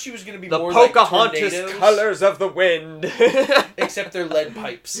and. I thought she was going to be the more Pocahontas like colors of the wind. Except they're lead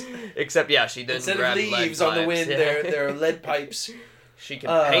pipes. Except she didn't. Instead of leaves on the wind, they're lead pipes. She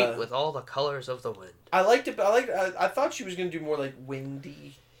can paint with all the colors of the wind. I liked it, but I thought she was going to do more like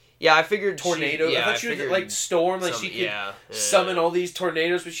windy. Yeah, I figured tornado. I thought she was like storm, like she could summon all these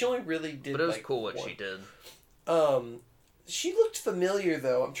tornadoes, but she only really did. But it was cool what she did. She looked familiar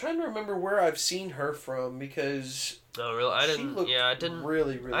though. I'm trying to remember where I've seen her from because. Oh really? I didn't. Yeah, I didn't.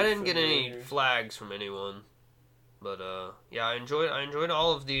 Really. I didn't get any flags from anyone. But I enjoyed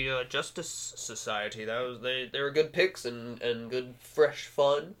all of the Justice Society. That was they were good picks and good fresh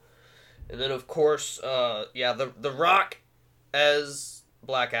fun. And then of course the Rock as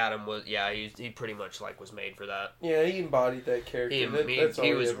Black Adam was he pretty much like was made for that. Yeah, he embodied that character. He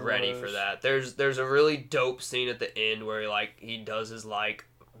was ready for that. There's a really dope scene at the end where he does his like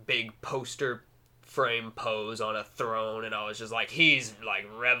big poster frame pose on a throne, and I was just like, he's like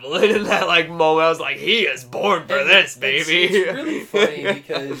reveling in that like moment. I was like, he is born for this, baby. It's really funny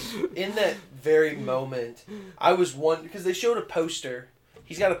because in that very moment, I was because they showed a poster.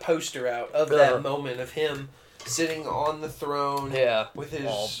 He's got a poster out of that moment of him sitting on the throne. Yeah, with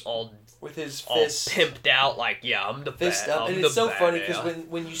his with his fist all pimped out, like I'm the fist up, and it's so funny because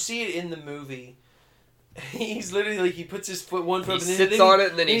when you see it in the movie. He's literally like he puts his one foot up and then sits on it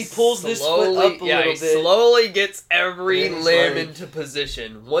and then he pulls this foot up a little bit. He slowly gets every limb into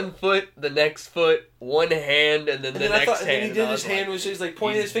position. One foot, the next foot, one hand, and then the next hand. And then he did his hand, which is like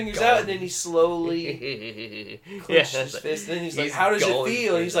pointing his fingers out, and then he slowly clenched his fist. And then he's like, "How does it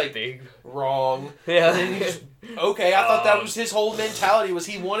feel?" And he's like, "Wrong." Yeah. And then he just okay. I thought that was his whole mentality. Was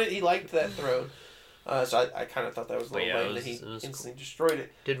he liked that throne. So I kind of thought that was a little lame that he instantly destroyed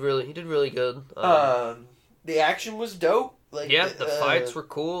it. He did really good. The action was dope. The fights were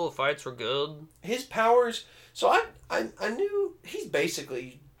cool. The fights were good. His powers. So I knew he's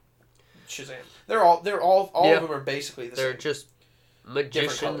basically Shazam. They're all of them are basically the same. They're just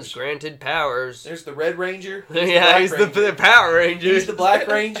magicians granted powers. There's the Red Ranger. He's the Power Ranger. He's the Black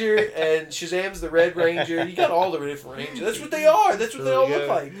Ranger, and Shazam's the Red Ranger. You got all the different Rangers. That's what they are. That's what they all look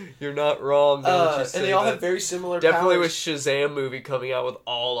like. You're not wrong. And they all have very similar Definitely powers. with Shazam movie coming out with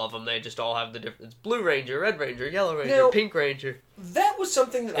all of them, they just all have the difference. Blue Ranger, Red Ranger, Yellow Ranger, Pink Ranger. That was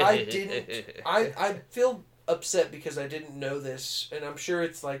something that I didn't... I feel upset because I didn't know this, and I'm sure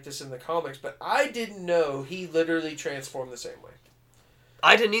it's like this in the comics, but I didn't know he literally transformed the same way.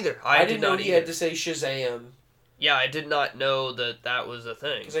 I didn't either. I didn't know he had to say Shazam. Yeah, I did not know that was a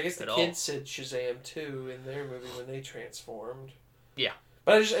thing. Because I guess the kids said Shazam too in their movie when they transformed. Yeah.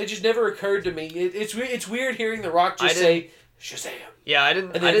 But it just never occurred to me. It's weird hearing The Rock just say Shazam. Yeah, I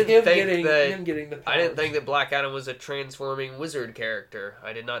didn't think that Black Adam was a transforming wizard character.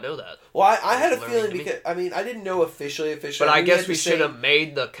 I did not know that. Well, I had a feeling because I didn't know officially. But I guess we should have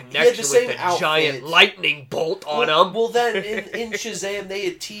made the connection with the giant lightning bolt on him. Well, then in Shazam they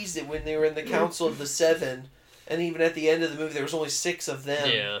had teased it when they were in the Council of the Seven, and even at the end of the movie there was only 6 of them.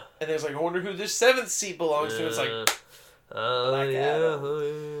 Yeah. And there's like, I wonder who this 7th seat belongs to. It's like Black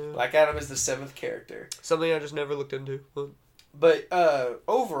Adam. Black Adam is the 7th character. Something I just never looked into. But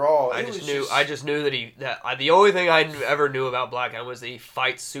overall, I just knew that the only thing I ever knew about Black Adam was that he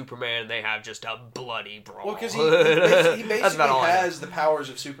fights Superman and they have just a bloody brawl. Well, because he basically has the powers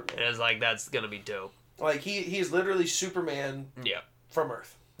of Superman. And it's like, that's gonna be dope. Like he is literally Superman. Yeah. From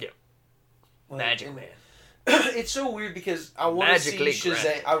Earth. Yeah. Like, Magic Man. It's so weird because I want to see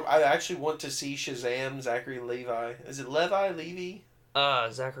Shazam. I actually want to see Shazam. Zachary Levi. Is it Levi? Levy?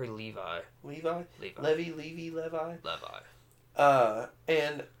 Zachary Levi. Levi. Levi.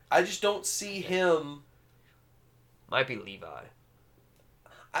 And I just don't see him. Might be Levi.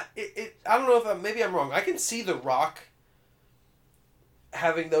 I don't know if maybe I'm wrong. I can see The Rock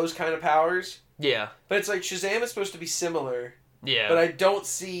having those kind of powers. Yeah. But it's like Shazam is supposed to be similar. Yeah. But I don't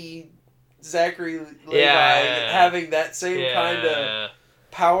see Zachary Levi having that same kind of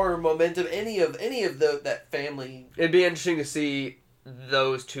power, momentum, any of that family. It'd be interesting to see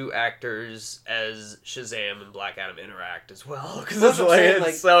those two actors as Shazam and Black Adam interact as well, because it's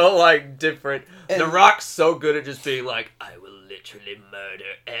so different. The Rock's so good at just being like, I will literally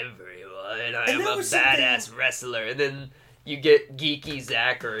murder everyone. I am a badass wrestler, and then you get geeky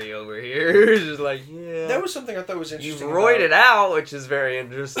Zachary over here, just like, yeah. That was something I thought was interesting. You've roided out, which is very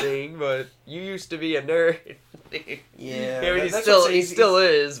interesting, but you used to be a nerd. Yeah, I mean, he still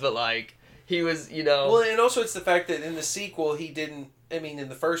is, but he was, Well, and also it's the fact that in the sequel he didn't. I mean, in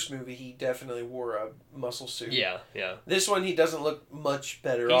the first movie he definitely wore a muscle suit. Yeah, yeah. This one he doesn't look much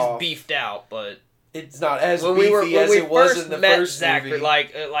better off. He's beefed out, but it's not as beefy as it was in the first Zachary, movie.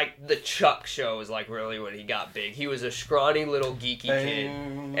 Like the Chuck show is really when he got big. He was a scrawny little geeky kid,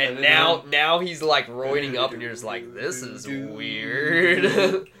 and now he's roiding up, and you're just like, this is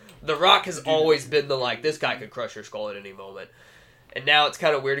weird. The Rock has always been this guy could crush your skull at any moment. And now it's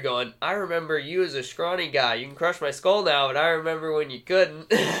kind of weird going, I remember you as a scrawny guy. You can crush my skull now, but I remember when you couldn't.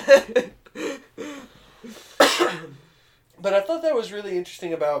 But I thought that was really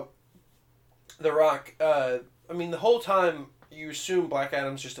interesting about The Rock. I mean, the whole time you assume Black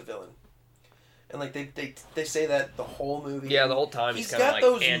Adam's just a villain. And they say that the whole movie. Yeah, the whole time he's kind of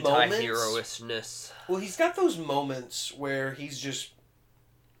those anti-heroishness. Well, he's got those moments where he's just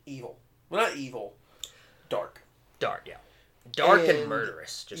evil. Well, not evil. Dark. Dark, yeah. Dark and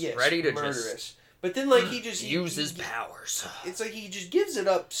murderous. Just ready to murderous. But then, he just... uses powers. It's like he just gives it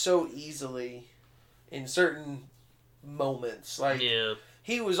up so easily in certain moments.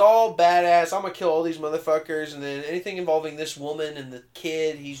 He was all badass. I'm gonna kill all these motherfuckers. And then anything involving this woman and the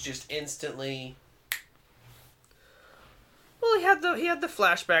kid, he's just instantly... Well, he had the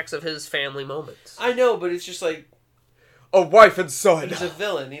flashbacks of his family moments. I know, but it's just like... A wife and son. He's a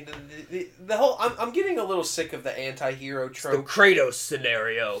villain. The whole I'm getting a little sick of the anti-hero trope. It's the Kratos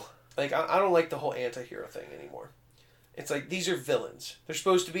scenario. I don't like the whole anti-hero thing anymore. It's like, these are villains. They're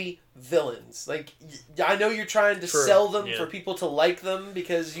supposed to be villains. I know you're trying to sell them for people to like them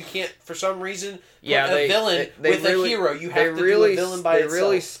because you can't, for some reason, put a villain with a hero. You have to do a villain by itself. They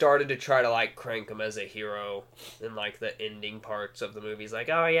really started to try to crank him as a hero in the ending parts of the movies.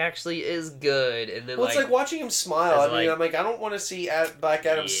 Oh, he actually is good. And then it's like watching him smile. I mean, I'm I don't want to see Black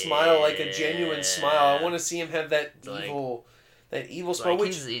Adam smile like a genuine smile. I want to see him have that evil smile.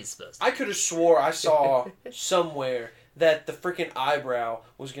 Which he's supposed to. I could have swore I saw somewhere that the freaking eyebrow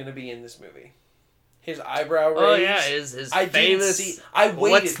was going to be in this movie. His eyebrow raise. Oh yeah, his I famous. Didn't see. I waited.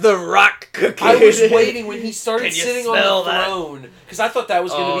 What's the Rock cooking? I was waiting when he started sitting on the throne because I thought that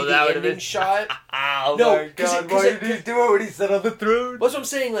was going to be the ending shot. Oh my god! Why did he do it when he sat on the throne? That's what I'm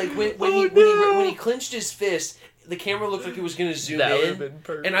saying. When he clenched his fist, the camera looked like it was going to zoom in,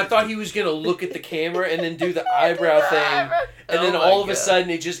 and I thought he was going to look at the camera and then do the eyebrow thing, and then all of a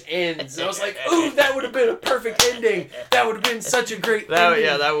sudden it just ends. And I was like, "Ooh, that would have been a perfect ending. That would have been such a great ending."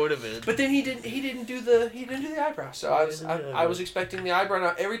 Yeah, that would have been. But then he didn't do the eyebrow. So I was expecting the eyebrow.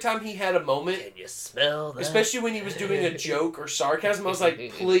 Now every time he had a moment, can you smell that? Especially when he was doing a joke or sarcasm, I was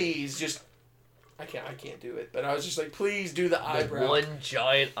like, "Please, just." I can't do it. But I was just like, "Please do the eyebrow." One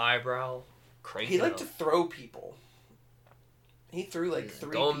giant eyebrow. He liked to throw people. He threw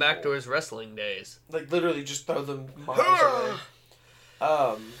 3 going back to his wrestling days. Literally just throw them miles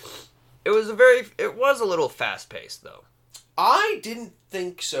away. It was a little fast paced though. I didn't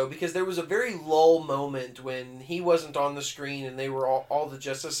think so because there was a very lull moment when he wasn't on the screen and they were all the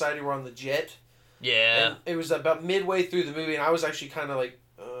Justice Society were on the jet. Yeah. And it was about midway through the movie and I was actually kind of like,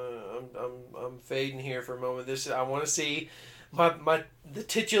 I'm fading here for a moment. I want to see the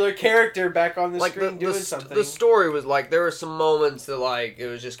titular character back on the screen doing something. The story was there were some moments that it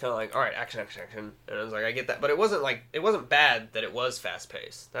was just kind of all right, action, and I was like, I get that, but it wasn't bad that it was fast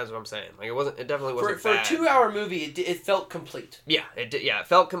paced. That's what I'm saying. It definitely wasn't bad. For a 2-hour movie. It felt complete. Yeah, it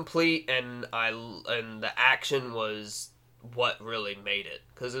felt complete, and the action was what really made it.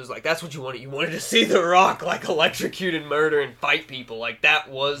 Because it was like, that's what you wanted. You wanted to see The Rock, like, electrocute and murder and fight people. Like, that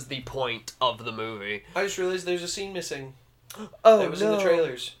was the point of the movie. I just realized there's a scene missing. Oh, that was in the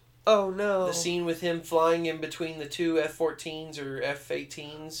trailers. Oh, no. The scene with him flying in between the two F-14s or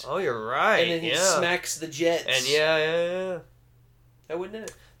F-18s. Oh, you're right. And then he smacks the jets. And yeah. That wasn't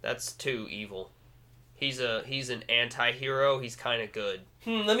it. That's too evil. He's an anti-hero. He's kind of good.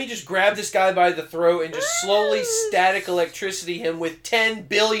 Let me just grab this guy by the throat and just slowly static electricity him with 10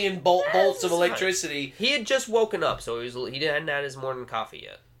 billion bolts of electricity. He had just woken up, so he hadn't had his morning coffee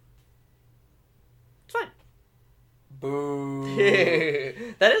yet. It's fine. Boo.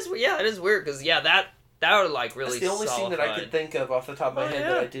 That is weird, because, that would, like, really That's the only scene that I could think of off the top of my head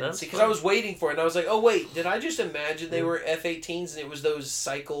that I didn't see. Because I was waiting for it, and I was like, oh, wait, did I just imagine they were F-18s and it was those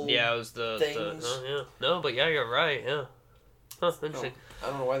cycle it was the things? No, but you're right, yeah. Huh, interesting. I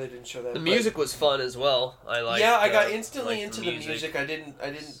don't know why they didn't show that. The music was fun as well. I got instantly into the music. I didn't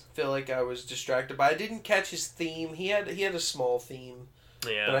feel like I was distracted, but I didn't catch his theme. He had a small theme.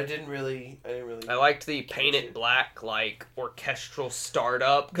 Yeah. But I didn't really. I liked the Paint It Black, like, orchestral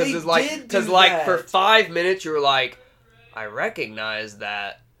startup, because for 5 minutes you were like, I recognize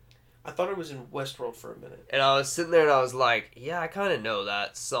that. I thought it was in Westworld for a minute. And I was sitting there and I was like, yeah, I kind of know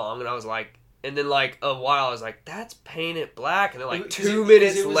that song. And I was like, and then, like, a while I was like, that's Paint It Black. And then, like, 2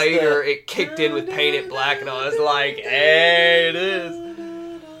 minutes later, it kicked in with Paint It Black, and I was like, hey, it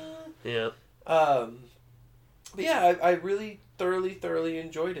is. Yeah. But yeah, I really thoroughly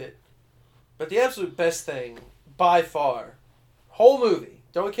enjoyed it. But the absolute best thing, by far, whole movie,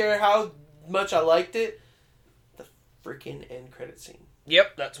 don't care how much I liked it, the freaking end credit scene.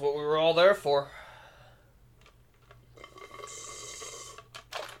 Yep, that's what we were all there for.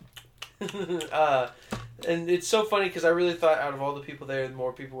 And it's so funny because I really thought out of all the people there,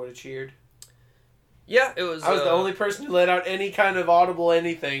 more people would have cheered. Yeah, it was. I was the only person who let out any kind of audible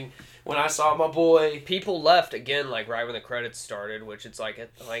anything when I saw my boy. People left again, like right when the credits started, which it's like,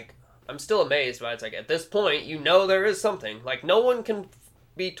 I'm still amazed, but it's like at this point, there is something. Like no one can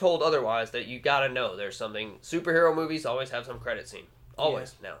be told otherwise that you gotta know there's something. Superhero movies always have some credit scene,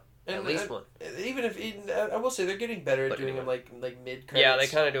 always now. At least one. I will say they're getting better at doing them like mid credits. Yeah, they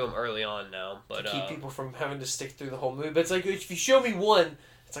kind of do them early on now, but to keep people from having to stick through the whole movie. But it's like if you show me one,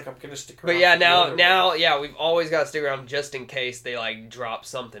 it's like I'm gonna stick around. But yeah, now we've always got to stick around just in case they like drop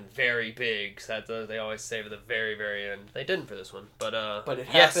something very big. So they always save the very very end. They didn't for this one, but it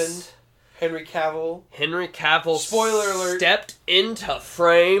happened. Henry Cavill. Spoiler alert. Stepped into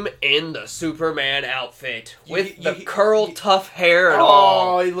frame in the Superman outfit with the curled tough hair and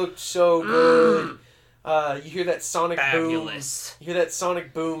all. Oh, he looked so good. You hear that sonic Fabulous. boom. You hear that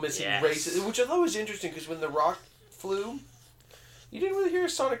sonic boom as he races, which I thought was interesting because when The Rock flew, you didn't really hear a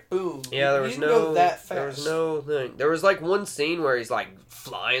sonic boom. Yeah, there was no that fast. There was no thing. There was like one scene where he's like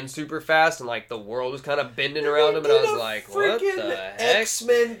flying super fast and like the world was kind of bending around him, and I was like, "What the heck?"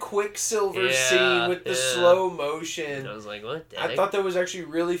 X-Men Quicksilver scene with the slow motion. And I was like, "What the heck?" I thought that was actually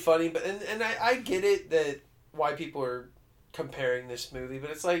really funny, but and I get it that why people are comparing this movie, but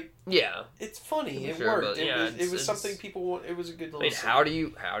it's like, it's funny. It worked. It was something people want. It was a good little scene. How do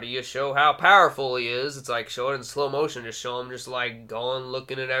you show how powerful he is? It's like show it in slow motion. Just show him just like going,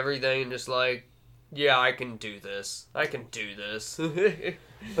 looking at everything, and just like, yeah, I can do this. I can do this.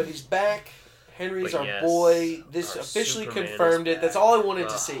 But he's back. Henry's our boy. This officially confirmed it. That's all I wanted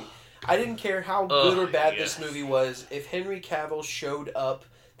to see. I didn't care how good or bad this movie was. If Henry Cavill showed up,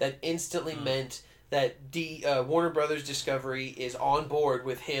 that instantly meant that Warner Brothers Discovery is on board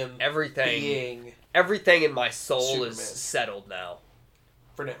with him. Everything in my soul Superman is settled now.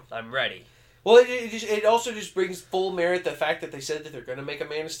 For now. I'm ready. Well, it also just brings full merit the fact that they said that they're going to make a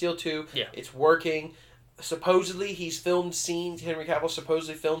Man of Steel 2. Yeah. It's working. Supposedly, Henry Cavill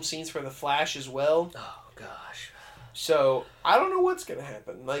supposedly filmed scenes for The Flash as well. Oh, gosh. So, I don't know what's going to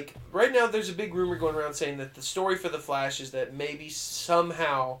happen. Like, right now, there's a big rumor going around saying that the story for The Flash is that maybe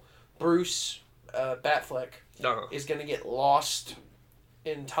somehow Bruce Batfleck is going to get lost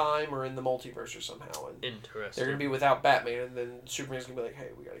in time or in the multiverse or somehow. And interesting. They're going to be without Batman, and then Superman's going to be like, hey,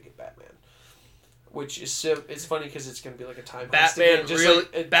 we got to get Batman. Which is it's funny because it's going to be like a time Batman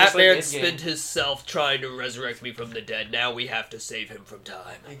Batman spent himself trying to resurrect me from the dead. Now we have to save him from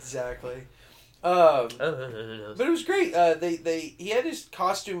time. Exactly. But it was great. He had his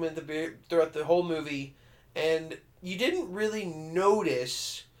costume throughout the whole movie, and you didn't really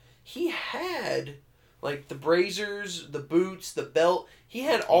notice. He had like the braziers, the boots, the belt. He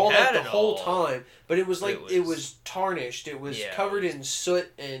had all that the whole time, but it was like it was tarnished. It was covered in soot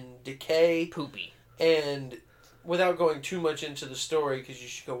and decay, poopy. And without going too much into the story, because you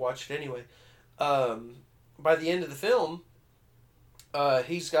should go watch it anyway. By the end of the film,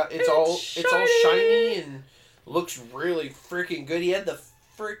 It's all shiny and looks really freaking good. He had the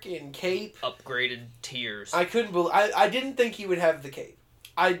freaking cape. Upgraded tiers. I couldn't believe. I didn't think he would have the cape.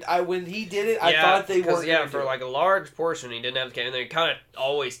 When he did it, I thought they weren't. Yeah, for like a large portion, he didn't have the cape, and they kind of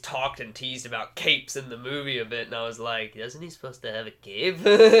always talked and teased about capes in the movie a bit. And I was like, isn't he supposed to have a cape?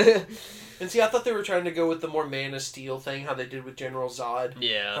 And see, I thought they were trying to go with the more Man of Steel thing, how they did with General Zod.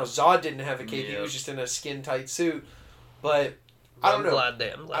 Yeah. How Zod didn't have a cape; he was just in a skin tight suit. But I don't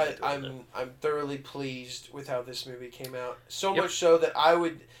know. I'm thoroughly pleased with how this movie came out. So much so that I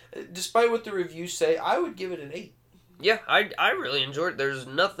would, despite what the reviews say, I would give it an 8. Yeah, I really enjoyed it. There's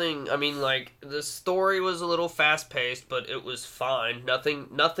nothing, I mean, like, the story was a little fast-paced, but it was fine.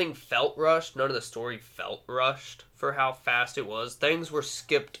 Nothing felt rushed. None of the story felt rushed for how fast it was. Things were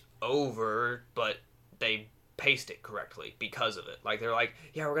skipped over, but they paced it correctly because of it. Like, they're like,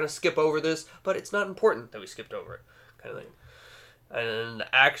 yeah, we're going to skip over this, but it's not important that we skipped over it, kind of thing. And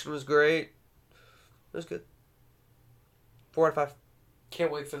the action was great. It was good. 4 out of 5.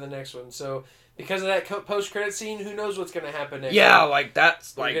 Can't wait for the next one. So, because of that post-credit scene, who knows what's going to happen next? Yeah, like,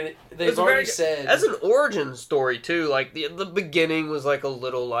 that's, like... They've already said... As an origin story, too, like, the beginning was, like, a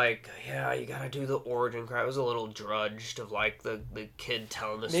little, like, yeah, you gotta do the origin crap. It was a little drudged of, like, the kid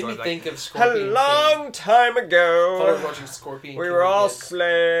telling the story. Made me think like, of Scorpion a long time ago... I thought I was watching Scorpion we were all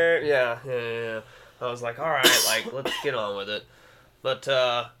slain... Yeah. I was like, alright, like, let's get on with it. But,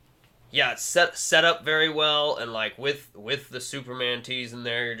 yeah, it's set up very well, and like with the Superman tease in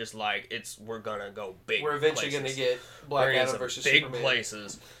there, you're just like, we're gonna go big. We're eventually gonna get Black Adam versus big Superman.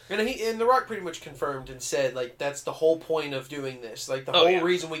 Places. And The Rock pretty much confirmed and said like that's the whole point of doing this. Like the whole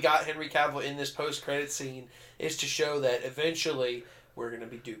reason we got Henry Cavill in this post-credit scene is to show that eventually we're gonna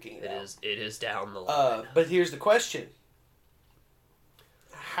be duking it out. It is down the line. But here's the question: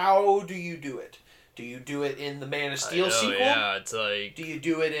 how do you do it? Do you do it in the Man of Steel sequel? Yeah, it's like... Do you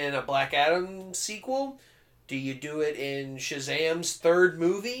do it in a Black Adam sequel? Do you do it in Shazam's third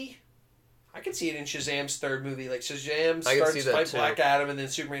movie? I can see it in Shazam's third movie. Like, Shazam starts to fight Black Adam, and then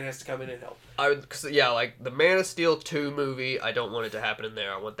Superman has to come in and help. Like, the Man of Steel 2 movie, I don't want it to happen in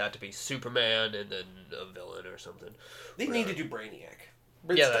there. I want that to be Superman and then a villain or something. They need to do Brainiac.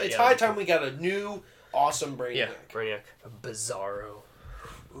 It's high time we got a new, awesome Brainiac. Yeah, Brainiac. Bizarro.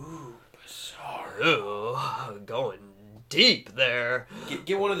 Ooh. Ooh, going deep there.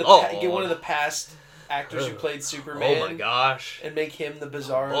 Get one of the past actors who played Superman. Oh my gosh! And make him the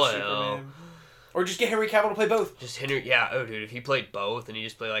Bizarro Superman. Or just get Henry Cavill to play both. Just Henry, yeah. Oh, dude, if he played both and he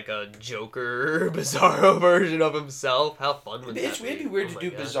just played like a Joker Bizarro version of himself, how fun would that be? It'd be weird to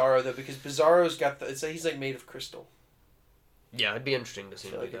do Bizarro though, because Bizarro's got he's like made of crystal. Yeah, it'd be interesting to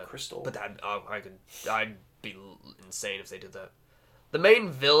see like that. Crystal. But I'd be insane if they did that. The main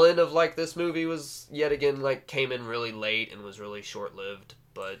villain of, like, this movie was, yet again, like, came in really late and was really short-lived,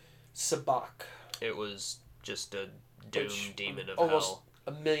 but... Sabak. It was just a doom demon of almost hell.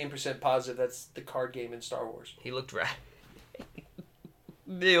 1,000,000% positive that's the card game in Star Wars. He looked rad.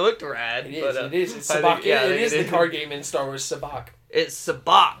 He looked rad. It is. It's Sabak. It is the card game in Star Wars, Sabak. It's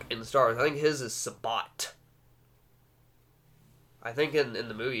Sabak in Star Wars. I think his is Sabat. I think in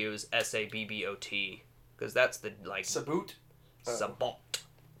the movie it was Sabbot. Because that's the, like... Saboot? Sabot.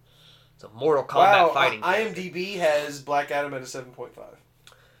 It's a Mortal Kombat fighting game. IMDb has Black Adam at a 7.5.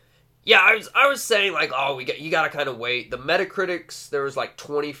 Yeah, I was saying, like, you gotta kind of wait. The Metacritics, there was like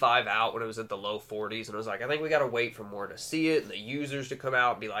 25 out when it was at the low 40s, and I was like, I think we gotta wait for more to see it, and the users to come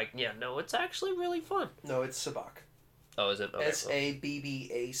out and be like, yeah, no, it's actually really fun. No, it's Sabak. Oh, is it? Okay,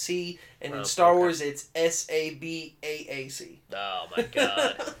 Sabbac, and in Star Wars, it's Sabaac. Oh my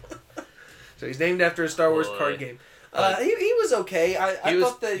god. So he's named after a Star Wars card game. He was okay. I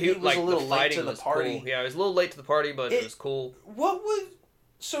thought that he was a little late to the party. Cool. Yeah, he was a little late to the party, but it was cool.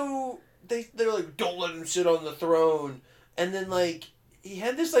 So they're like, don't let him sit on the throne, and then like he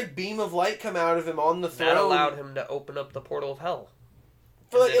had this like beam of light come out of him on the throne. That allowed him to open up the portal of hell.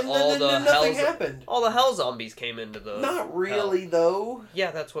 And then nothing happened. All the hell zombies came into the. Not really though. Yeah,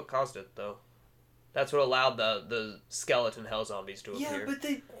 that's what caused it though. That's what allowed the skeleton hell zombies to appear. Yeah, but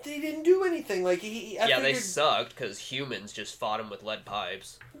they didn't do anything. Like they sucked because humans just fought him with lead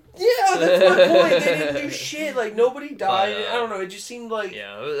pipes. Yeah, that's my point. They didn't do shit. Like nobody died. I don't know. It just seemed like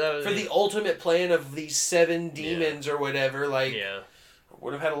for the ultimate plan of these 7 demons or whatever. Like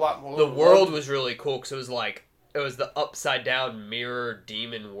would have had a lot more. The world was really cool because it was the upside down mirror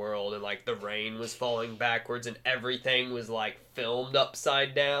demon world, and like the rain was falling backwards, and everything was like filmed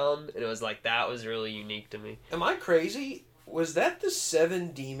upside down, and it was like that was really unique to me. Am I crazy? Was that the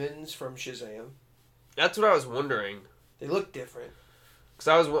 7 demons from Shazam? That's what I was wondering. They look different.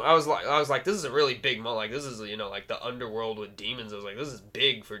 Because I was like, this is a really big like this is like the underworld with demons. I was like, this is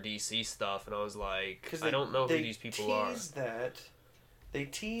big for DC stuff, and I was like, I don't know who these people are. They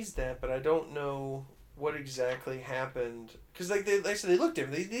teased that, but I don't know what exactly happened. Because like I said, they look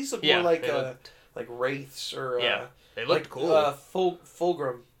different. These look more like wraiths or they looked cool.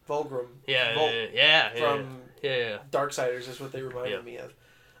 Fulgrim. From Darksiders is what they reminded me of.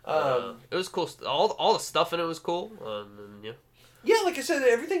 It was cool. All the stuff in it was cool. Yeah, like I said,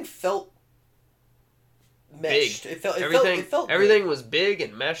 everything felt meshed. Big. Everything was big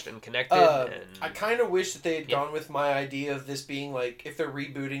and meshed and connected. And I kind of wish that they had gone with my idea of this being like, if they're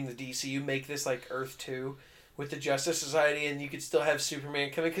rebooting the DCU, make this like Earth 2 with the Justice Society, and you could still have Superman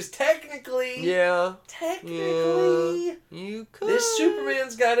come in, because technically, you could. This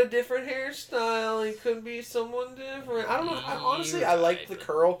Superman's got a different hairstyle. He could be someone different. I don't know. Honestly, I like the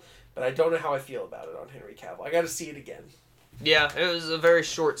curl, but I don't know how I feel about it on Henry Cavill. I got to see it again. Yeah, it was a very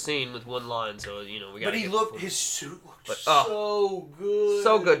short scene with one line, so we got. But his suit looked so good.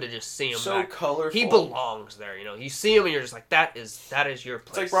 So good to just see him. So colorful. He belongs there. You see him and you're just like, that is your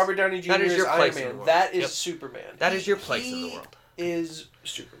place. It's like Robert Downey Jr. That is your place Iron Man. In the world. That is Superman. That is your place in the world. Is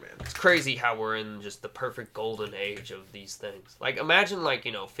Superman. It's crazy how we're in just the perfect golden age of these things. Like, imagine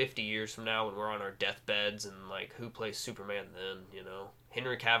 50 years from now when we're on our deathbeds and who plays Superman then?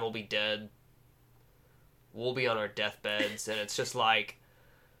 Henry Cavill will be dead. We'll be on our deathbeds, and it's just like,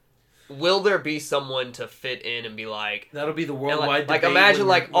 will there be someone to fit in and be like... That'll be the worldwide debate.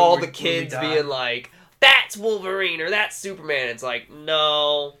 Imagine all the kids being like, that's Wolverine, or that's Superman. It's like,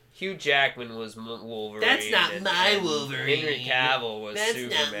 no, Hugh Jackman was Wolverine. That's not my Wolverine. Henry Cavill was Superman.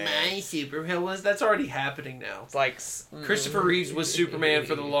 That's not my Superman. That's already happening now. It's like... Christopher Reeves was Superman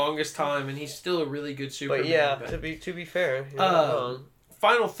for the longest time, and he's still a really good Superman. But yeah, to be fair.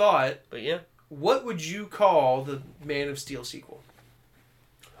 Final thought. But yeah. What would you call the Man of Steel sequel?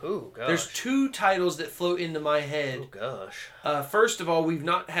 Oh, gosh. There's two titles that float into my head. Oh, gosh. First of all, we've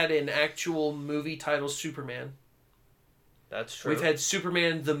not had an actual movie titled Superman. That's true. We've had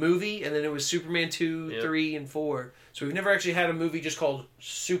Superman the movie, and then it was Superman 2, 3, and 4. So we've never actually had a movie just called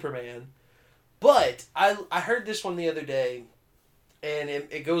Superman. But I heard this one the other day, and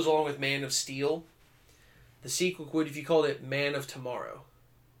it goes along with Man of Steel. The sequel would, if you called it Man of Tomorrow.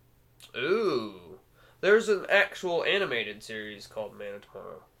 Ooh. There's an actual animated series called Man of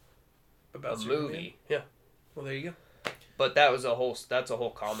Tomorrow. About a Superman? movie. Yeah. Well, there you go. But that's a whole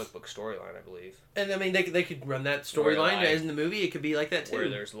comic book storyline, I believe. And I mean, they could run that storyline as in the movie. It could be like that too. Where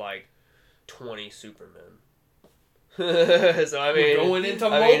there's 20 Supermen. So I mean, we're going into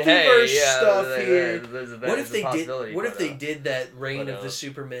multiverse stuff here. What if they did that Reign of the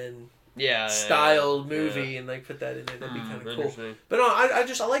Supermen style movie and put that in there? That'd be kind of cool. But no, I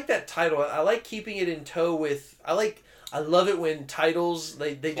like that title. I like keeping it in tow with. I love it when titles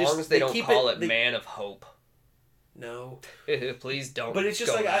they just as long as they don't call it Man of Hope. No, please don't. But it's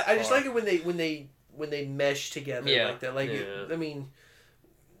just I just like it when they mesh together like that. I mean,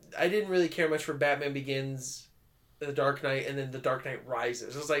 I didn't really care much for Batman Begins, The Dark Knight, and then The Dark Knight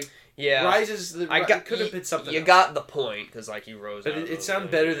Rises. It was like Rises. Could have been something. You got the point because he rose. But it sounded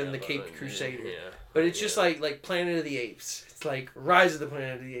better than the Caped Crusader. Yeah. But it's just like Planet of the Apes. It's like Rise of the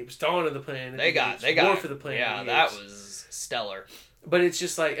Planet of the Apes, Dawn of the Planet of the Apes, War for the Planet of the Apes. That was stellar. But it's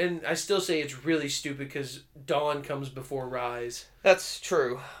just and I still say it's really stupid because Dawn comes before Rise. That's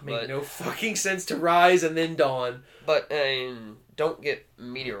true. Make no fucking sense to Rise and then Dawn. But don't get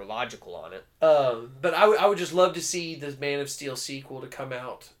meteorological on it. But I would just love to see the Man of Steel sequel to come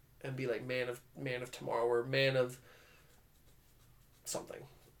out and be like Man of Tomorrow or Man of something.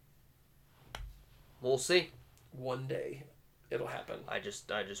 We'll see. One day, it'll happen. I just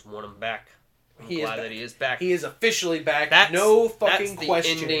want him back. I'm glad that he is back. He is officially back. No fucking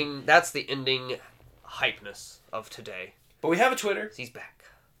question. That's the ending hypeness of today. But we have a Twitter. He's back.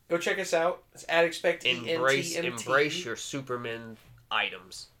 Go check us out. It's @ExpectENTMT. Embrace your Superman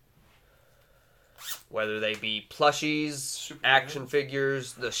items. Whether they be plushies, action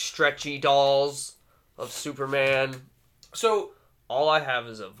figures, the stretchy dolls of Superman. So all I have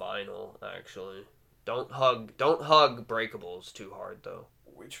is a vinyl, actually. Don't hug breakables too hard though.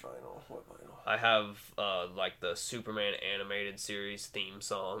 Which vinyl? What vinyl? I have the Superman animated series theme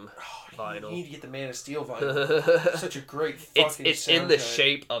song vinyl. You need to get the Man of Steel vinyl. Such a great fucking It's in the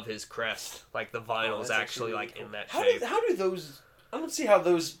shape of his crest. Like the vinyl is actually in that shape. How do those? I don't see how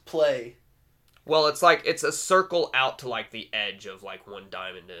those play. Well, it's a circle out to like the edge of like one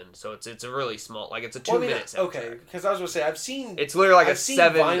diamond in, so it's a really small, like it's a 2-minute soundtrack. Okay, because I was gonna say it's literally like it's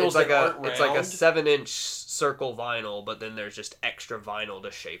like a 7-inch circle vinyl, but then there's just extra vinyl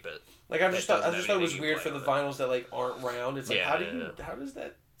to shape it. Like I just thought it was weird for the vinyls that like aren't round. It's like how does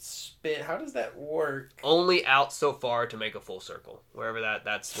that spin? How does that work? Only out so far to make a full circle. Wherever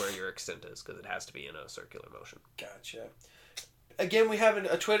that's where your extent is, because it has to be in a circular motion. Gotcha. Again, we have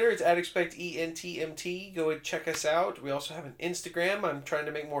a Twitter. It's @expectentmt. Go and check us out. We also have an Instagram. I'm trying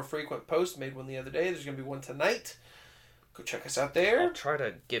to make more frequent posts. Made one the other day. There's going to be one tonight. Go check us out there. I'll try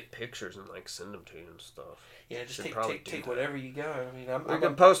to get pictures and like send them to you and stuff. Yeah, just take whatever you got. I mean, we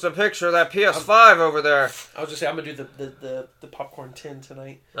can post a picture of that PS5 over there. I was just say I'm gonna do the popcorn tin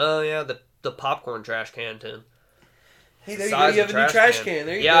tonight. Oh yeah, the popcorn trash can tin. Hey, there you go. You have a new trash can.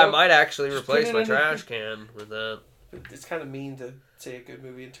 There you go. Yeah, I might actually replace my trash can with that. It's kind of mean to say a good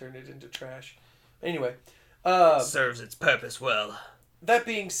movie and turn it into trash. Anyway. It serves its purpose well. That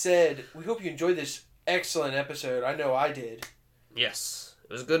being said, we hope you enjoyed this excellent episode. I know I did. Yes.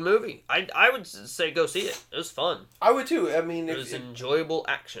 It was a good movie. I would say go see it. It was fun. I would too. I mean... It was enjoyable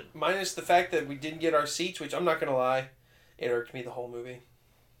action. Minus the fact that we didn't get our seats, which I'm not going to lie, it irked me the whole movie.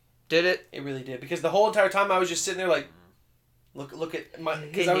 Did it? It really did. Because the whole entire time I was just sitting there like... Look at my...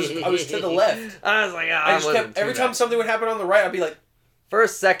 Because I was to the left. I was like, every time something would happen on the right, I'd be like... For a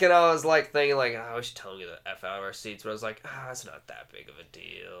second, I was like thinking like, we should tell you the F out of our seats. But I was like, it's not that big of a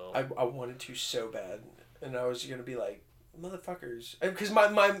deal. I wanted to so bad. And I was going to be like, motherfuckers. Because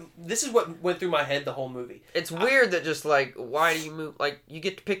this is what went through my head the whole movie. It's weird that just like, why do you move? Like, you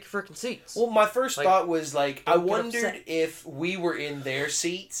get to pick your freaking seats. Well, my first thought was like, I wondered if we were in their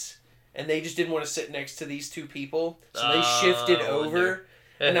seats. And they just didn't want to sit next to these two people. So they shifted over.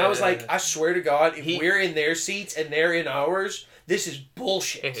 And I was like, I swear to God, if we're in their seats and they're in ours, this is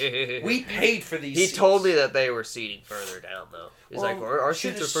bullshit. We paid for these seats. He told me that they were seating further down, though. He's like, our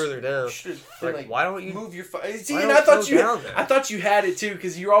seats are further down. Like, why don't you move your... See, and I thought you had it, too,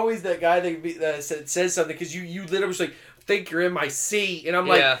 because you're always that guy that says something, because you literally was like, think you're in my seat. And I'm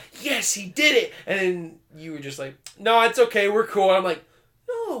like, yes, he did it. And then you were just like, no, it's okay, we're cool. And I'm like,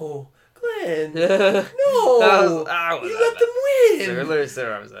 no... Glenn, no, you let them win.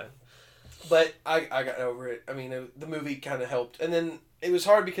 Sir, I was there. But I got over it. I mean, the movie kind of helped, and then it was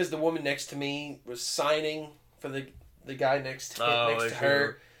hard because the woman next to me was signing for the guy next to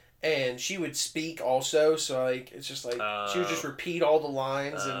her, and she would speak also. So like, it's just like she would just repeat all the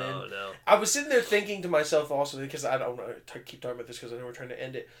lines, and then I was sitting there thinking to myself also, because I don't know, I keep talking about this because I know we're trying to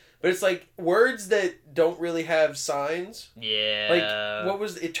end it. But it's like words that don't really have signs. Yeah. Like what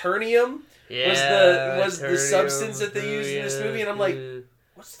was Eternium? Yeah. Was the substance that they used in this movie, and I'm like,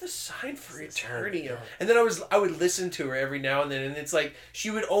 what's the sign for Eternium? And then I would listen to her every now and then, and it's like she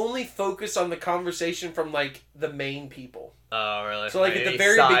would only focus on the conversation from like the main people. Oh, really? So like at the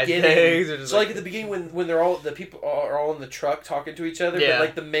very beginning, so like at the beginning when the people are all in the truck talking to each other, but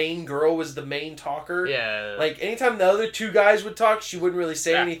like the main girl was the main talker. Yeah. Like anytime the other two guys would talk, she wouldn't really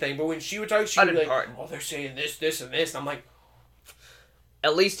say anything. But when she would talk, she would be like, "Oh, they're saying this, this, and this," and I'm like,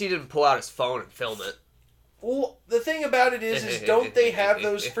 at least he didn't pull out his phone and film it. Well, the thing about it is don't they have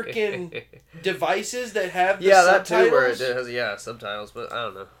those freaking devices that have the subtitles? That too, where it has subtitles, but I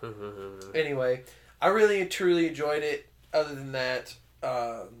don't know. Anyway, I really truly enjoyed it. Other than that,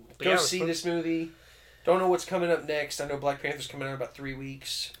 go see this movie. Don't know what's coming up next. I know Black Panther's coming out in about 3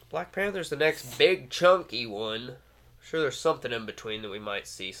 weeks. Black Panther's the next big chunky one. I'm sure there's something in between that we might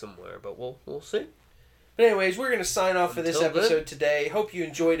see somewhere, but we'll see. But anyways, we're going to sign off for this episode today. Hope you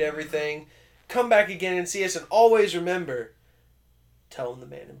enjoyed everything. Come back again and see us, and always remember, tell them the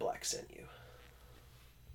man in black sent you.